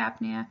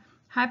hypercapnia,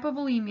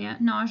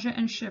 hypovolemia, nausea,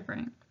 and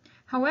shivering.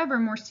 However,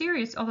 more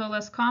serious, although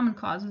less common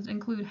causes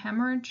include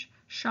hemorrhage,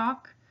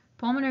 shock,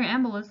 pulmonary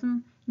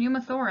embolism,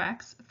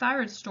 pneumothorax,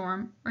 thyroid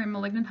storm, or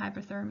malignant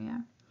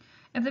hyperthermia.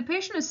 If the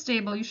patient is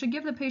stable, you should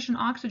give the patient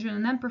oxygen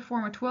and then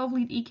perform a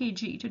 12-lead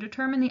EKG to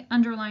determine the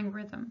underlying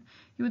rhythm.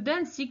 You would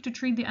then seek to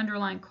treat the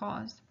underlying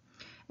cause.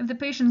 If the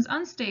patient is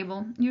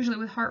unstable, usually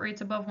with heart rates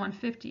above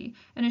 150,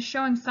 and is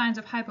showing signs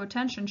of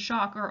hypotension,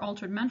 shock, or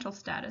altered mental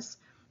status,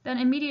 then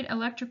immediate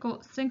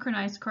electrical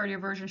synchronized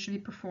cardioversion should be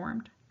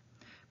performed.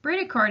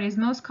 Bradycardia is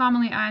most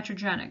commonly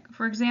iatrogenic,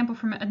 for example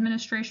from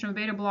administration of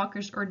beta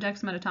blockers or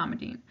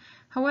dexmedetomidine.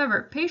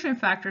 However, patient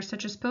factors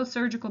such as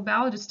post-surgical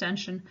bowel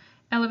distension,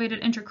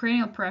 elevated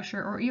intracranial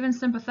pressure, or even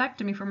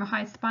sympathectomy from a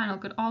high spinal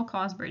could all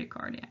cause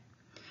bradycardia.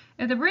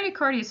 If the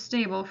bradycardia is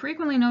stable,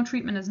 frequently no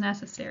treatment is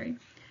necessary.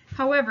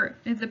 However,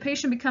 if the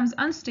patient becomes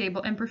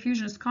unstable and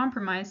perfusion is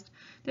compromised,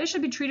 they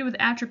should be treated with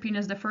atropine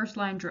as the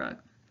first-line drug.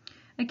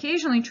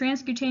 Occasionally,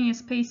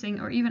 transcutaneous pacing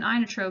or even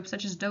inotropes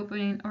such as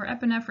dopamine or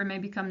epinephrine may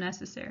become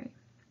necessary.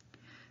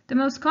 The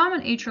most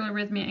common atrial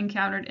arrhythmia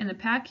encountered in the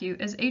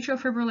PACU is atrial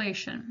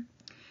fibrillation,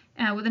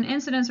 with an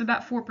incidence of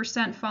about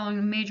 4%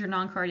 following major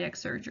non-cardiac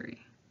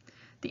surgery.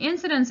 The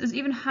incidence is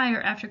even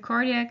higher after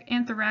cardiac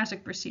and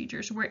thoracic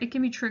procedures, where it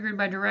can be triggered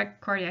by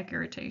direct cardiac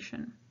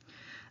irritation.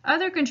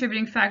 Other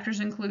contributing factors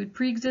include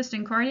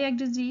pre-existing cardiac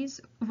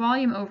disease,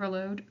 volume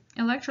overload,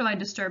 electrolyte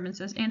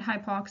disturbances, and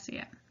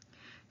hypoxia.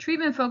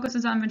 Treatment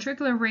focuses on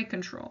ventricular rate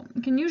control.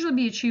 It can usually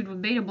be achieved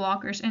with beta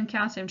blockers and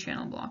calcium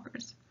channel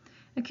blockers.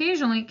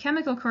 Occasionally,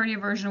 chemical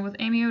cardioversion with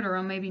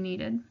amiodarone may be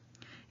needed.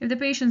 If the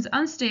patient is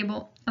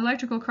unstable,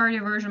 electrical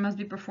cardioversion must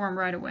be performed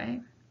right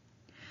away.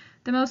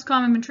 The most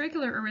common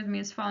ventricular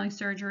arrhythmias following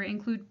surgery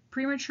include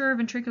premature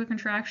ventricular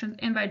contractions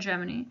and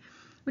bigeminy,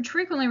 which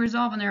frequently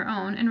resolve on their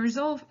own and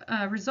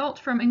result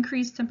from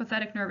increased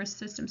sympathetic nervous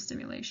system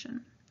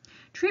stimulation.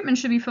 Treatment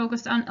should be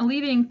focused on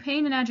alleviating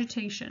pain and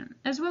agitation,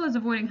 as well as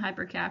avoiding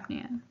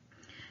hypercapnia.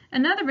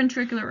 Another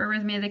ventricular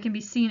arrhythmia that can be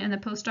seen in the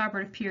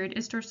postoperative period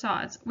is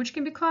torsades, which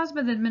can be caused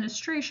by the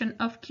administration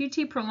of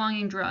QT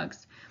prolonging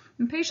drugs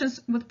in patients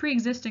with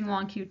pre-existing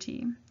long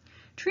QT.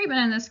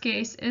 Treatment in this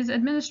case is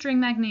administering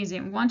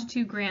magnesium, 1 to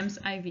 2 grams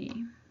IV.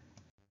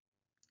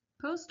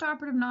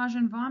 Postoperative nausea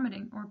and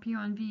vomiting, or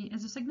PONV,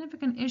 is a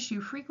significant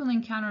issue frequently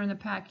encountered in the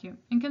PACU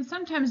and can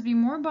sometimes be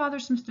more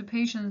bothersome to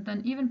patients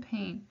than even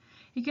pain.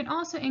 It can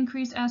also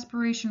increase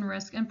aspiration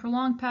risk and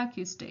prolong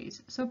PACU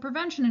stays, so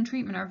prevention and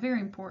treatment are very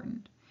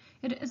important.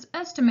 It is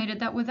estimated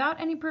that without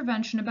any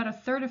prevention, about a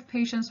third of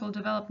patients will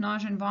develop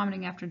nausea and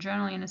vomiting after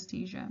general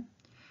anesthesia.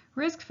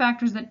 Risk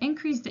factors that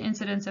increase the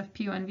incidence of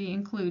PONV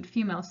include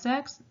female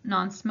sex,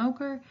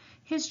 non-smoker,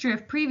 history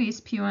of previous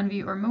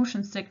PONV or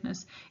motion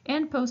sickness,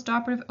 and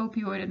postoperative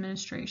opioid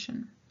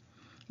administration.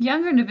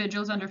 Younger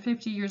individuals under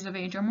 50 years of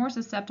age are more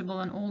susceptible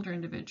than older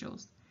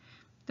individuals.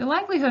 The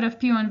likelihood of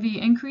PONV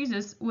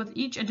increases with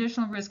each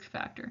additional risk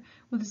factor,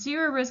 with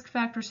 0 risk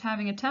factors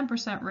having a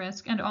 10%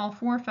 risk and all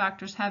 4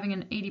 factors having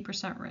an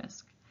 80%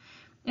 risk.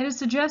 It is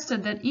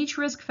suggested that each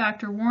risk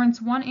factor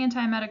warrants 1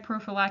 antiemetic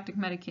prophylactic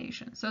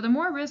medication, so the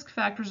more risk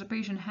factors a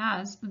patient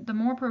has, the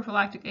more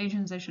prophylactic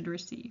agents they should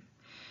receive.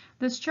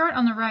 This chart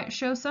on the right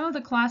shows some of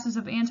the classes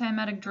of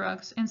antiemetic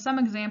drugs and some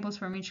examples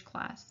from each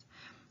class.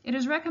 It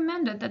is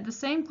recommended that the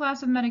same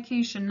class of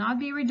medication not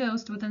be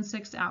redosed within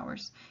 6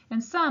 hours,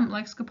 and some,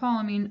 like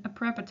scopolamine,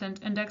 aprepitant,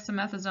 and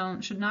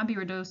dexamethasone, should not be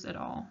redosed at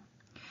all.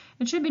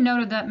 It should be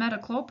noted that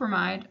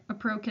metoclopramide, a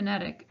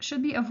prokinetic,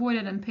 should be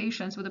avoided in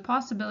patients with a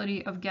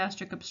possibility of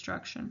gastric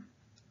obstruction.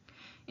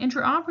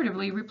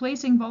 Intraoperatively,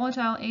 replacing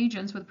volatile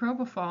agents with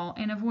propofol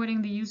and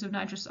avoiding the use of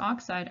nitrous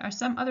oxide are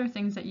some other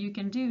things that you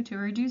can do to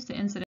reduce the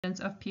incidence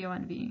of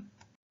PONV.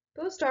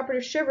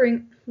 Postoperative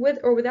shivering with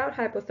or without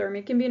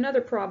hypothermia can be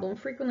another problem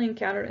frequently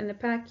encountered in the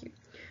PACU.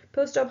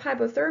 Post-op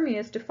hypothermia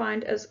is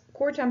defined as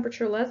core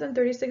temperature less than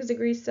 36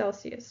 degrees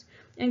Celsius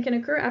and can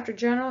occur after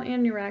general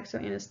and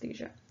neuraxial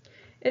anesthesia.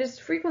 It is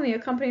frequently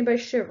accompanied by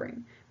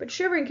shivering, but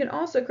shivering can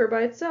also occur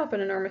by itself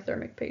in a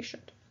normothermic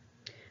patient.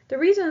 The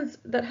reasons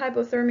that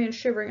hypothermia and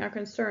shivering are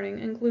concerning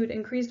include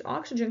increased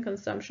oxygen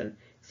consumption,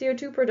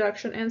 CO2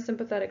 production, and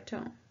sympathetic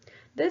tone.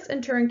 This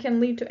in turn can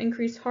lead to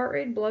increased heart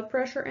rate, blood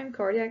pressure, and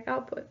cardiac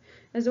output,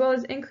 as well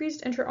as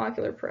increased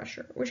intraocular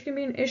pressure, which can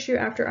be an issue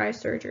after eye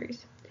surgeries.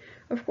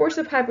 Of course,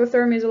 if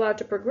hypothermia is allowed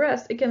to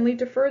progress, it can lead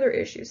to further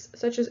issues,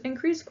 such as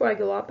increased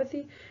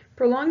coagulopathy,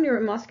 prolonged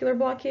neuromuscular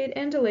blockade,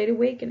 and delayed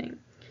awakening.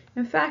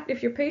 In fact,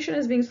 if your patient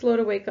is being slow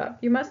to wake up,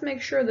 you must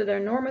make sure that they're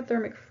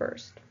normothermic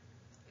first.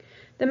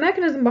 The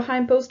mechanism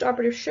behind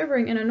postoperative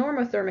shivering in a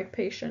normothermic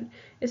patient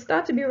is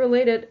thought to be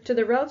related to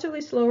the relatively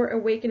slower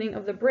awakening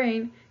of the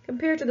brain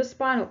compared to the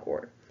spinal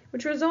cord,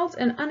 which results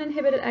in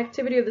uninhibited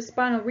activity of the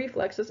spinal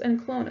reflexes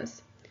and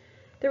clonus.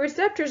 The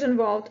receptors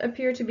involved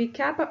appear to be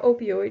kappa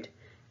opioid,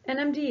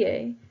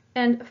 NMDA,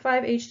 and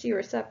 5-HT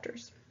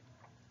receptors.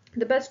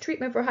 The best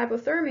treatment for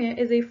hypothermia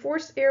is a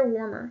forced air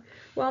warmer,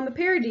 while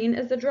meperidine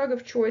is the drug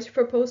of choice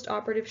for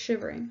postoperative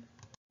shivering.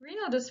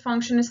 Renal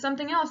dysfunction is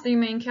something else that you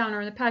may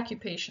encounter in the PACU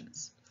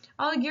patients.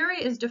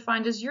 Oliguria is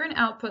defined as urine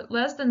output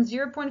less than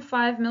 0.5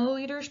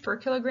 milliliters per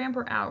kilogram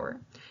per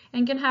hour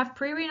and can have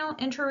prerenal,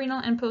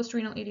 intrarenal, and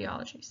postrenal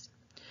etiologies.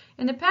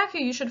 In the PACU,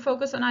 you should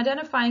focus on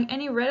identifying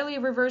any readily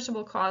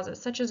reversible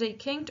causes, such as a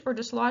kinked or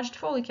dislodged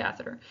Foley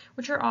catheter,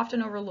 which are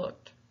often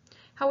overlooked.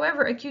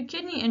 However, acute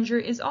kidney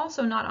injury is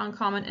also not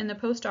uncommon in the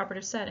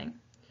postoperative setting.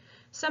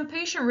 Some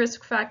patient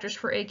risk factors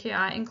for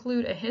AKI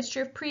include a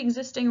history of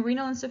pre-existing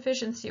renal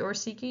insufficiency or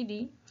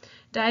CKD,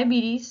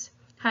 diabetes,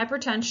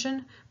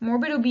 hypertension,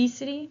 morbid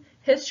obesity,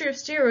 history of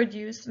steroid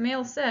use,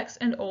 male sex,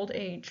 and old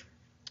age.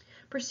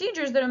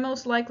 Procedures that are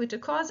most likely to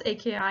cause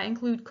AKI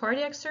include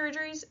cardiac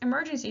surgeries,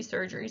 emergency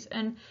surgeries,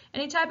 and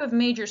any type of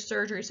major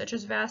surgery such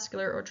as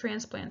vascular or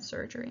transplant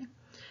surgery.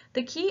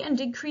 The key in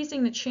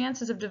decreasing the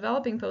chances of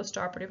developing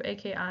postoperative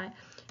AKI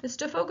is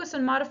to focus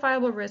on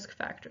modifiable risk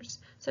factors,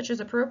 such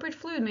as appropriate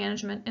fluid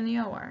management in the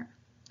OR.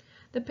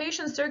 The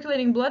patient's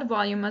circulating blood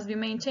volume must be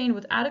maintained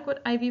with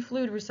adequate IV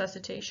fluid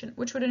resuscitation,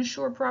 which would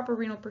ensure proper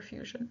renal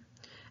perfusion.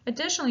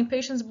 Additionally,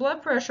 patient's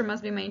blood pressure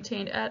must be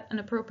maintained at an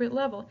appropriate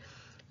level,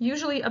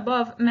 usually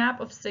above MAP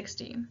of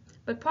 60,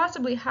 but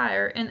possibly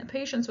higher in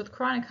patients with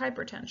chronic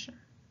hypertension.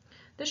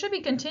 This should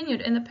be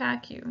continued in the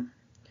PACU.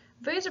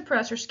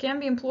 Vasopressors can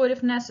be employed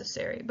if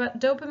necessary, but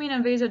dopamine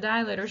and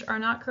vasodilators are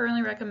not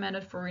currently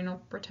recommended for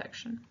renal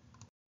protection.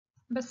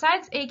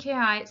 Besides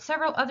AKI,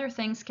 several other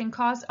things can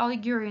cause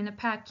oliguria in the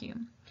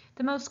PACU.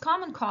 The most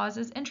common cause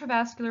is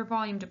intravascular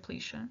volume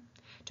depletion.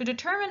 To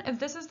determine if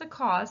this is the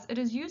cause, it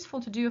is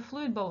useful to do a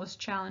fluid bolus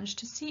challenge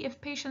to see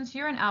if patient's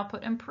urine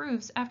output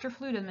improves after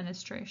fluid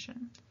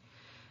administration.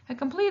 A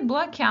complete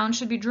blood count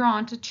should be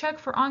drawn to check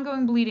for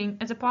ongoing bleeding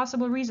as a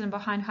possible reason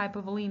behind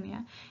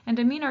hypovolemia, and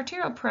a mean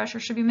arterial pressure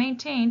should be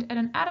maintained at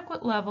an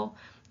adequate level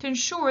to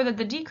ensure that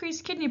the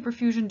decreased kidney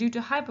perfusion due to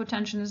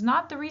hypotension is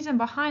not the reason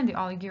behind the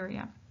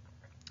oliguria.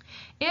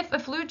 If a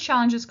fluid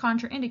challenge is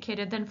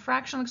contraindicated, then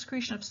fractional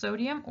excretion of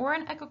sodium or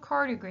an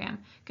echocardiogram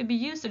could be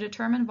used to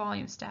determine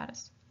volume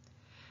status.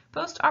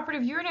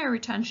 Postoperative urinary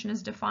retention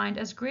is defined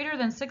as greater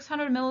than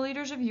 600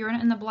 milliliters of urine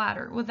in the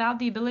bladder without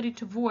the ability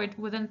to void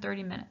within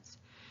 30 minutes.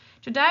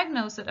 To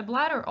diagnose it, a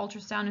bladder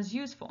ultrasound is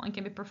useful and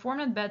can be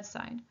performed at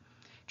bedside.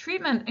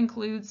 Treatment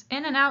includes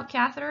in and out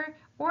catheter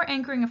or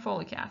anchoring a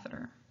Foley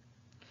catheter.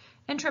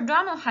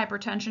 Intra-abdominal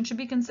hypertension should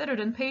be considered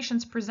in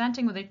patients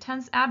presenting with a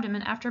tense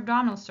abdomen after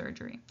abdominal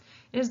surgery.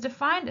 It is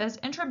defined as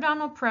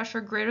intra-abdominal pressure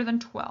greater than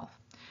 12.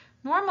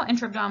 Normal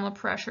intra-abdominal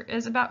pressure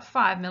is about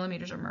 5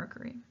 millimeters of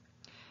mercury.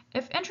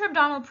 If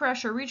intra-abdominal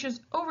pressure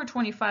reaches over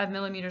 25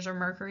 millimeters of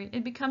mercury,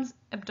 it becomes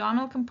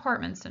abdominal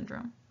compartment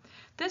syndrome.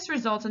 This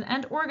results in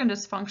end organ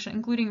dysfunction,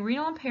 including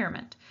renal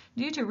impairment,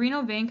 due to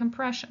renal vein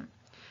compression.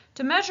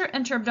 To measure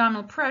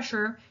intra-abdominal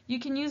pressure, you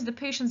can use the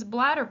patient's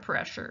bladder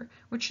pressure,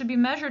 which should be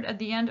measured at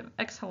the end of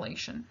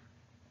exhalation.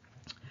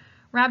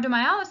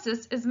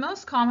 Rhabdomyolysis is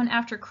most common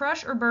after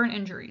crush or burn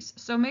injuries,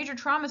 so major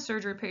trauma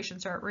surgery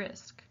patients are at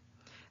risk.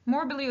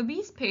 Morbidly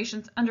obese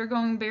patients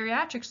undergoing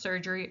bariatric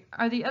surgery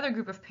are the other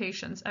group of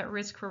patients at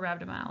risk for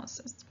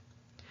rhabdomyolysis.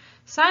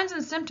 Signs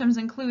and symptoms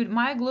include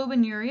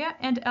myoglobinuria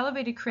and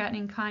elevated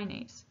creatinine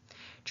kinase.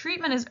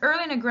 Treatment is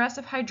early and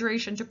aggressive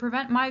hydration to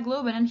prevent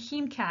myoglobin and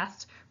heme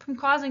casts from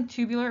causing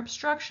tubular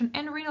obstruction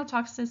and renal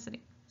toxicity.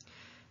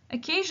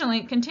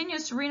 Occasionally,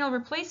 continuous renal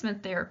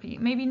replacement therapy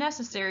may be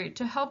necessary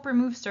to help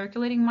remove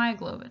circulating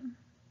myoglobin.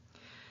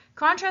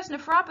 Contrast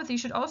nephropathy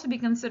should also be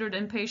considered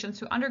in patients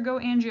who undergo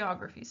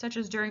angiography, such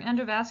as during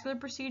endovascular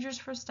procedures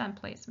for stent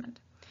placement.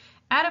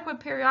 Adequate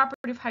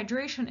perioperative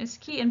hydration is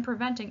key in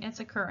preventing its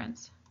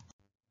occurrence.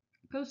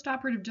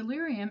 Postoperative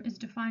delirium is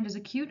defined as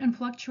acute and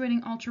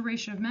fluctuating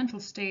alteration of mental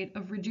state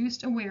of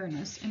reduced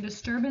awareness and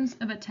disturbance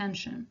of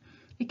attention.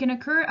 It can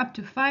occur up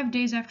to 5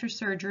 days after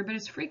surgery, but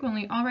is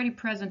frequently already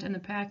present in the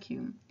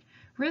PACU.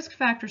 Risk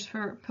factors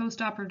for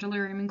postoperative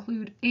delirium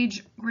include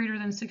age greater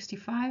than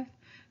 65,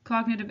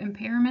 cognitive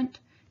impairment,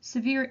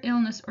 severe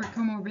illness or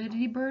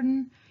comorbidity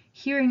burden,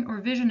 hearing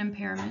or vision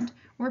impairment,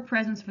 or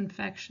presence of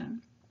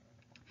infection.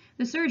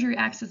 The surgery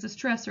acts as a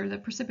stressor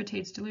that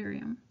precipitates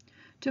delirium.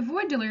 To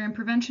avoid delirium,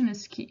 prevention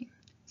is key.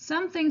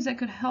 Some things that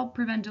could help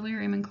prevent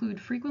delirium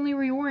include frequently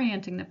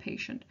reorienting the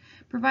patient,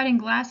 providing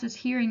glasses,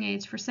 hearing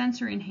aids for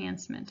sensory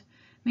enhancement,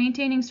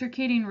 maintaining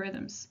circadian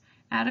rhythms,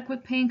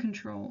 adequate pain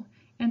control,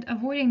 and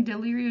avoiding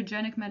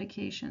deliriogenic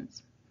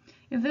medications.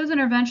 If those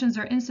interventions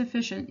are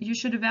insufficient, you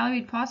should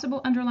evaluate possible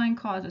underlying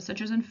causes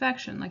such as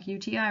infection, like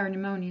UTI or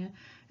pneumonia,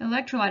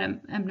 electrolyte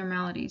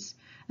abnormalities,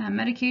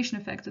 medication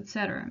effects,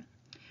 etc.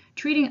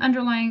 Treating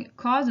underlying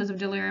causes of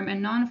delirium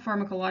and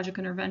non-pharmacologic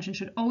intervention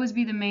should always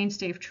be the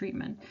mainstay of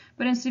treatment,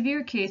 but in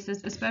severe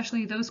cases,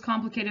 especially those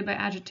complicated by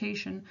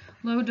agitation,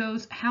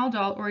 low-dose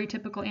Haldol or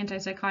atypical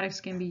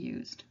antipsychotics can be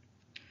used.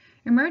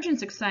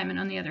 Emergence excitement,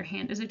 on the other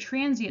hand, is a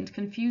transient,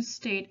 confused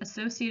state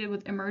associated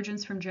with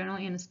emergence from general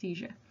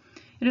anesthesia.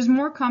 It is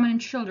more common in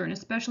children,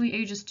 especially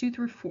ages 2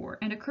 through 4,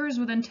 and occurs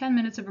within 10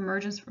 minutes of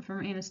emergence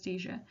from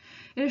anesthesia.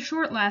 It is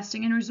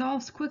short-lasting and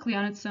resolves quickly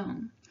on its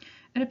own.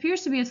 It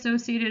appears to be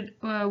associated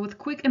with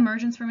quick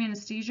emergence from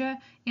anesthesia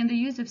and the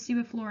use of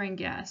sevoflurane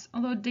gas,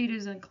 although data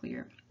is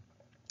unclear.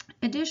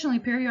 Additionally,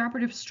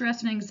 perioperative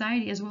stress and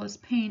anxiety as well as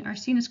pain are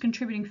seen as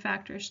contributing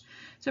factors,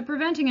 so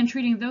preventing and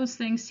treating those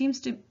things seems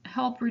to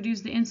help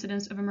reduce the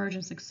incidence of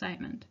emergence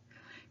excitement.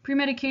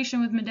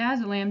 Premedication with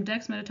midazolam,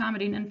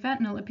 dexmedetomidine, and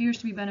fentanyl appears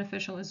to be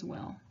beneficial as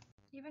well.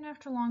 Even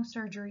after long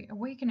surgery,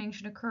 awakening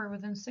should occur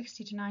within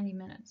 60 to 90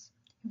 minutes.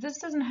 If this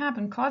doesn't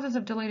happen, causes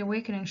of delayed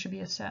awakening should be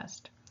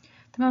assessed.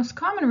 The most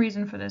common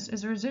reason for this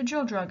is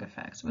residual drug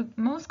effects, with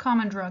most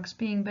common drugs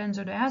being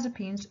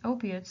benzodiazepines,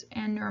 opiates,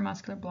 and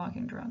neuromuscular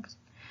blocking drugs.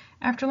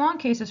 After long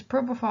cases,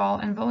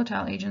 propofol and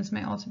volatile agents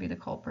may also be the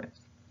culprits.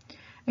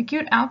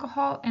 Acute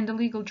alcohol and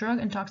illegal drug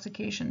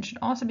intoxication should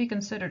also be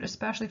considered,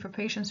 especially for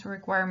patients who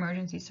require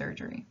emergency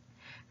surgery.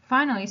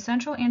 Finally,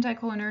 central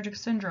anticholinergic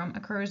syndrome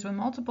occurs when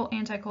multiple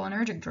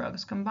anticholinergic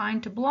drugs combine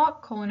to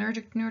block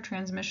cholinergic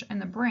neurotransmission in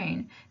the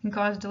brain and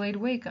cause delayed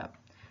wake-up.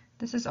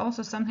 This is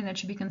also something that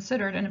should be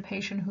considered in a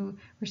patient who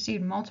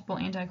received multiple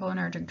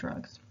anticholinergic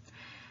drugs.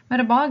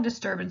 Metabolic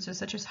disturbances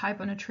such as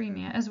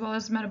hyponatremia, as well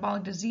as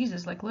metabolic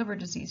diseases like liver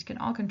disease, can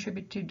all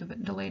contribute to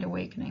delayed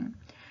awakening.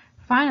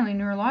 Finally,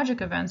 neurologic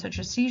events such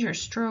as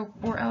seizures, stroke,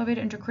 or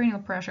elevated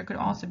intracranial pressure could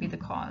also be the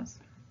cause.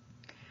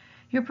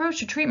 Your approach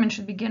to treatment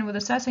should begin with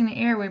assessing the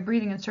airway,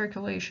 breathing, and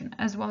circulation,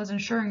 as well as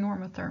ensuring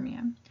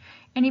normothermia.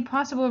 Any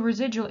possible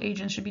residual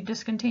agents should be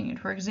discontinued.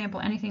 For example,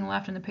 anything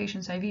left in the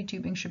patient's IV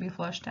tubing should be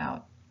flushed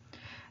out.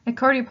 A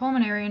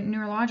cardiopulmonary and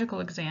neurological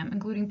exam,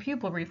 including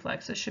pupil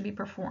reflexes, should be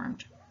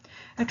performed.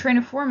 A train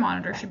of 4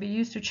 monitor should be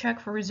used to check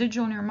for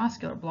residual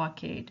neuromuscular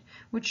blockade,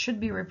 which should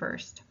be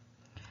reversed.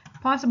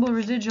 Possible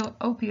residual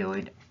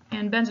opioid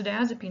and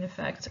benzodiazepine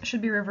effects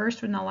should be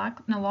reversed with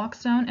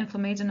naloxone and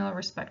flamazanil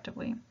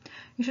respectively.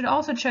 You should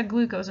also check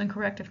glucose and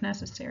correct if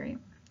necessary.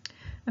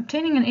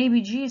 Obtaining an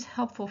ABG is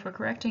helpful for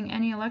correcting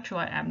any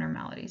electrolyte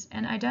abnormalities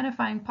and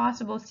identifying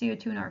possible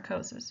CO2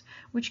 narcosis,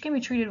 which can be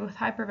treated with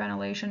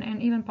hyperventilation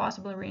and even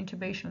possible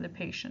reintubation of the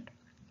patient.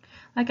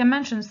 Like I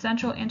mentioned,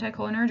 central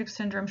anticholinergic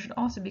syndrome should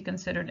also be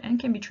considered and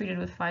can be treated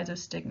with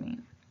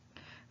physostigmine.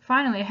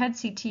 Finally, a head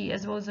CT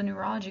as well as a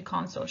neurology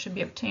consult should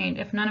be obtained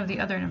if none of the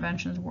other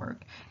interventions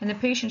work, and the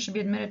patient should be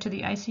admitted to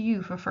the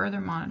ICU for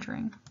further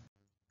monitoring.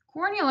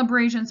 Corneal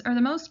abrasions are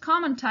the most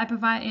common type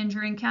of eye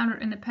injury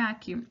encountered in the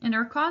PACU and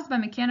are caused by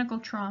mechanical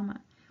trauma.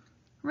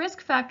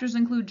 Risk factors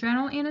include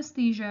general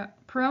anesthesia,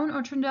 prone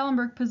or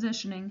Trendelenburg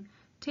positioning,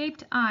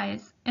 taped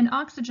eyes, and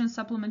oxygen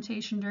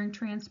supplementation during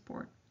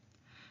transport.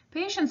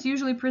 Patients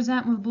usually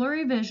present with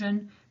blurry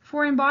vision,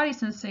 foreign body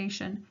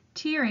sensation,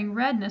 tearing,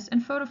 redness,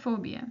 and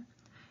photophobia.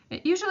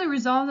 It usually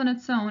resolves on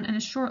its own and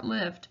is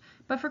short-lived,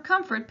 but for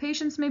comfort,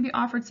 patients may be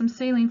offered some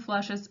saline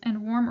flushes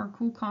and warm or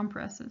cool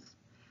compresses.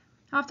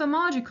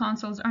 Ophthalmology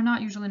consults are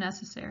not usually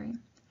necessary.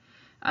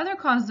 Other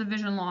causes of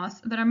vision loss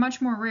that are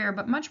much more rare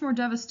but much more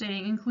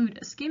devastating include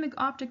ischemic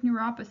optic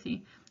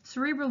neuropathy,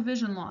 cerebral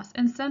vision loss,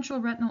 and central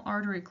retinal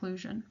artery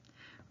occlusion.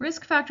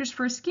 Risk factors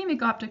for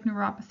ischemic optic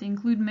neuropathy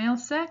include male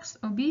sex,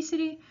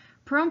 obesity,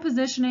 prone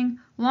positioning,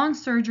 long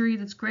surgery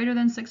that's greater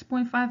than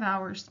 6.5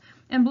 hours,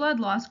 and blood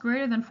loss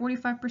greater than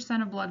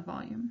 45% of blood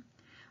volume.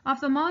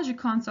 Ophthalmology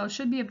consults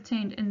should be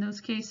obtained in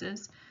those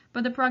cases,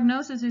 but the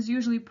prognosis is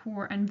usually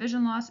poor and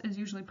vision loss is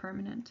usually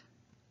permanent.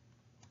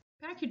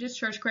 PACU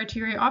discharge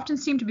criteria often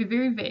seem to be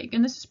very vague,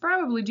 and this is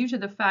probably due to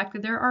the fact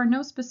that there are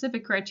no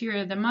specific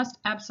criteria that must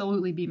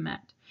absolutely be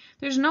met.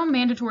 There's no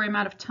mandatory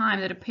amount of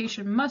time that a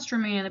patient must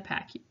remain in the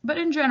PACU, but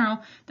in general,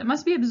 that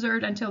must be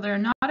observed until they are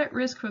not at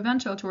risk for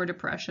ventilatory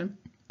depression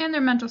and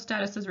their mental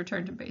status is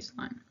returned to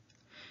baseline.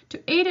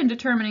 To aid in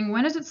determining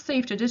when is it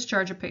safe to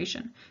discharge a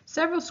patient,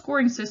 several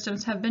scoring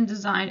systems have been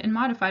designed and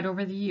modified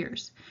over the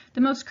years.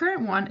 The most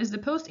current one is the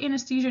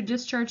Post-Anesthesia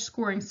Discharge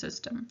Scoring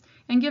System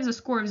and gives a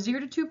score of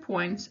 0 to 2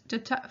 points to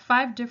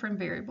 5 different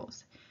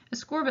variables. A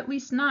score of at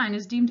least 9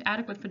 is deemed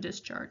adequate for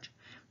discharge.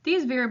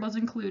 These variables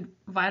include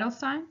vital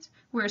signs,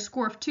 where a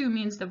score of 2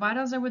 means the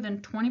vitals are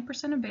within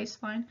 20% of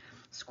baseline,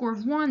 score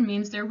of 1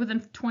 means they're within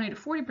 20 to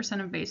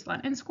 40% of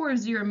baseline, and score of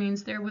 0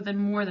 means they're within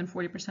more than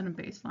 40% of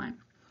baseline.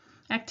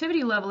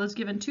 Activity level is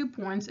given 2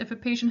 points if a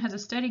patient has a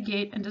steady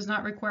gait and does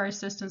not require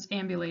assistance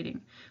ambulating.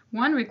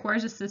 1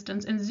 requires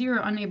assistance and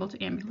 0 unable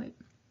to ambulate.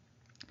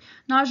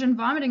 Nausea and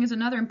vomiting is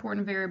another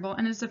important variable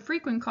and is a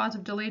frequent cause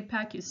of delayed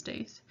PACU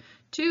stays.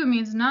 2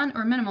 means none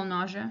or minimal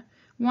nausea.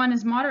 1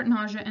 is moderate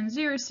nausea and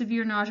 0 is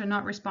severe nausea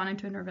not responding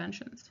to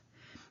interventions.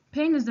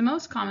 Pain is the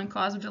most common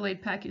cause of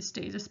delayed PACU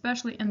stays,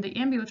 especially in the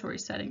ambulatory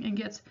setting, and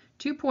gets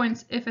 2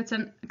 points if it's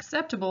an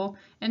acceptable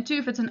and 2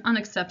 if it's an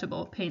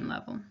unacceptable pain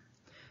level.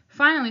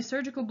 Finally,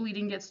 surgical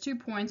bleeding gets 2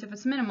 points if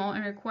it's minimal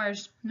and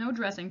requires no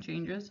dressing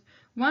changes,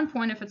 1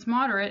 point if it's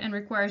moderate and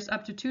requires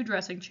up to 2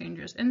 dressing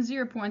changes, and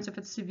 0 points if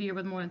it's severe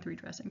with more than 3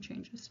 dressing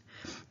changes.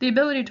 The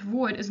ability to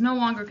void is no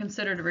longer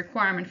considered a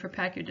requirement for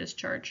PACU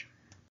discharge.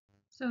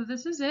 So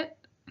this is it.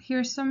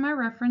 Here's some of my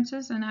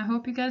references, and I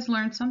hope you guys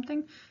learned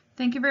something.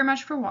 Thank you very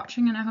much for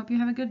watching, and I hope you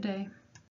have a good day.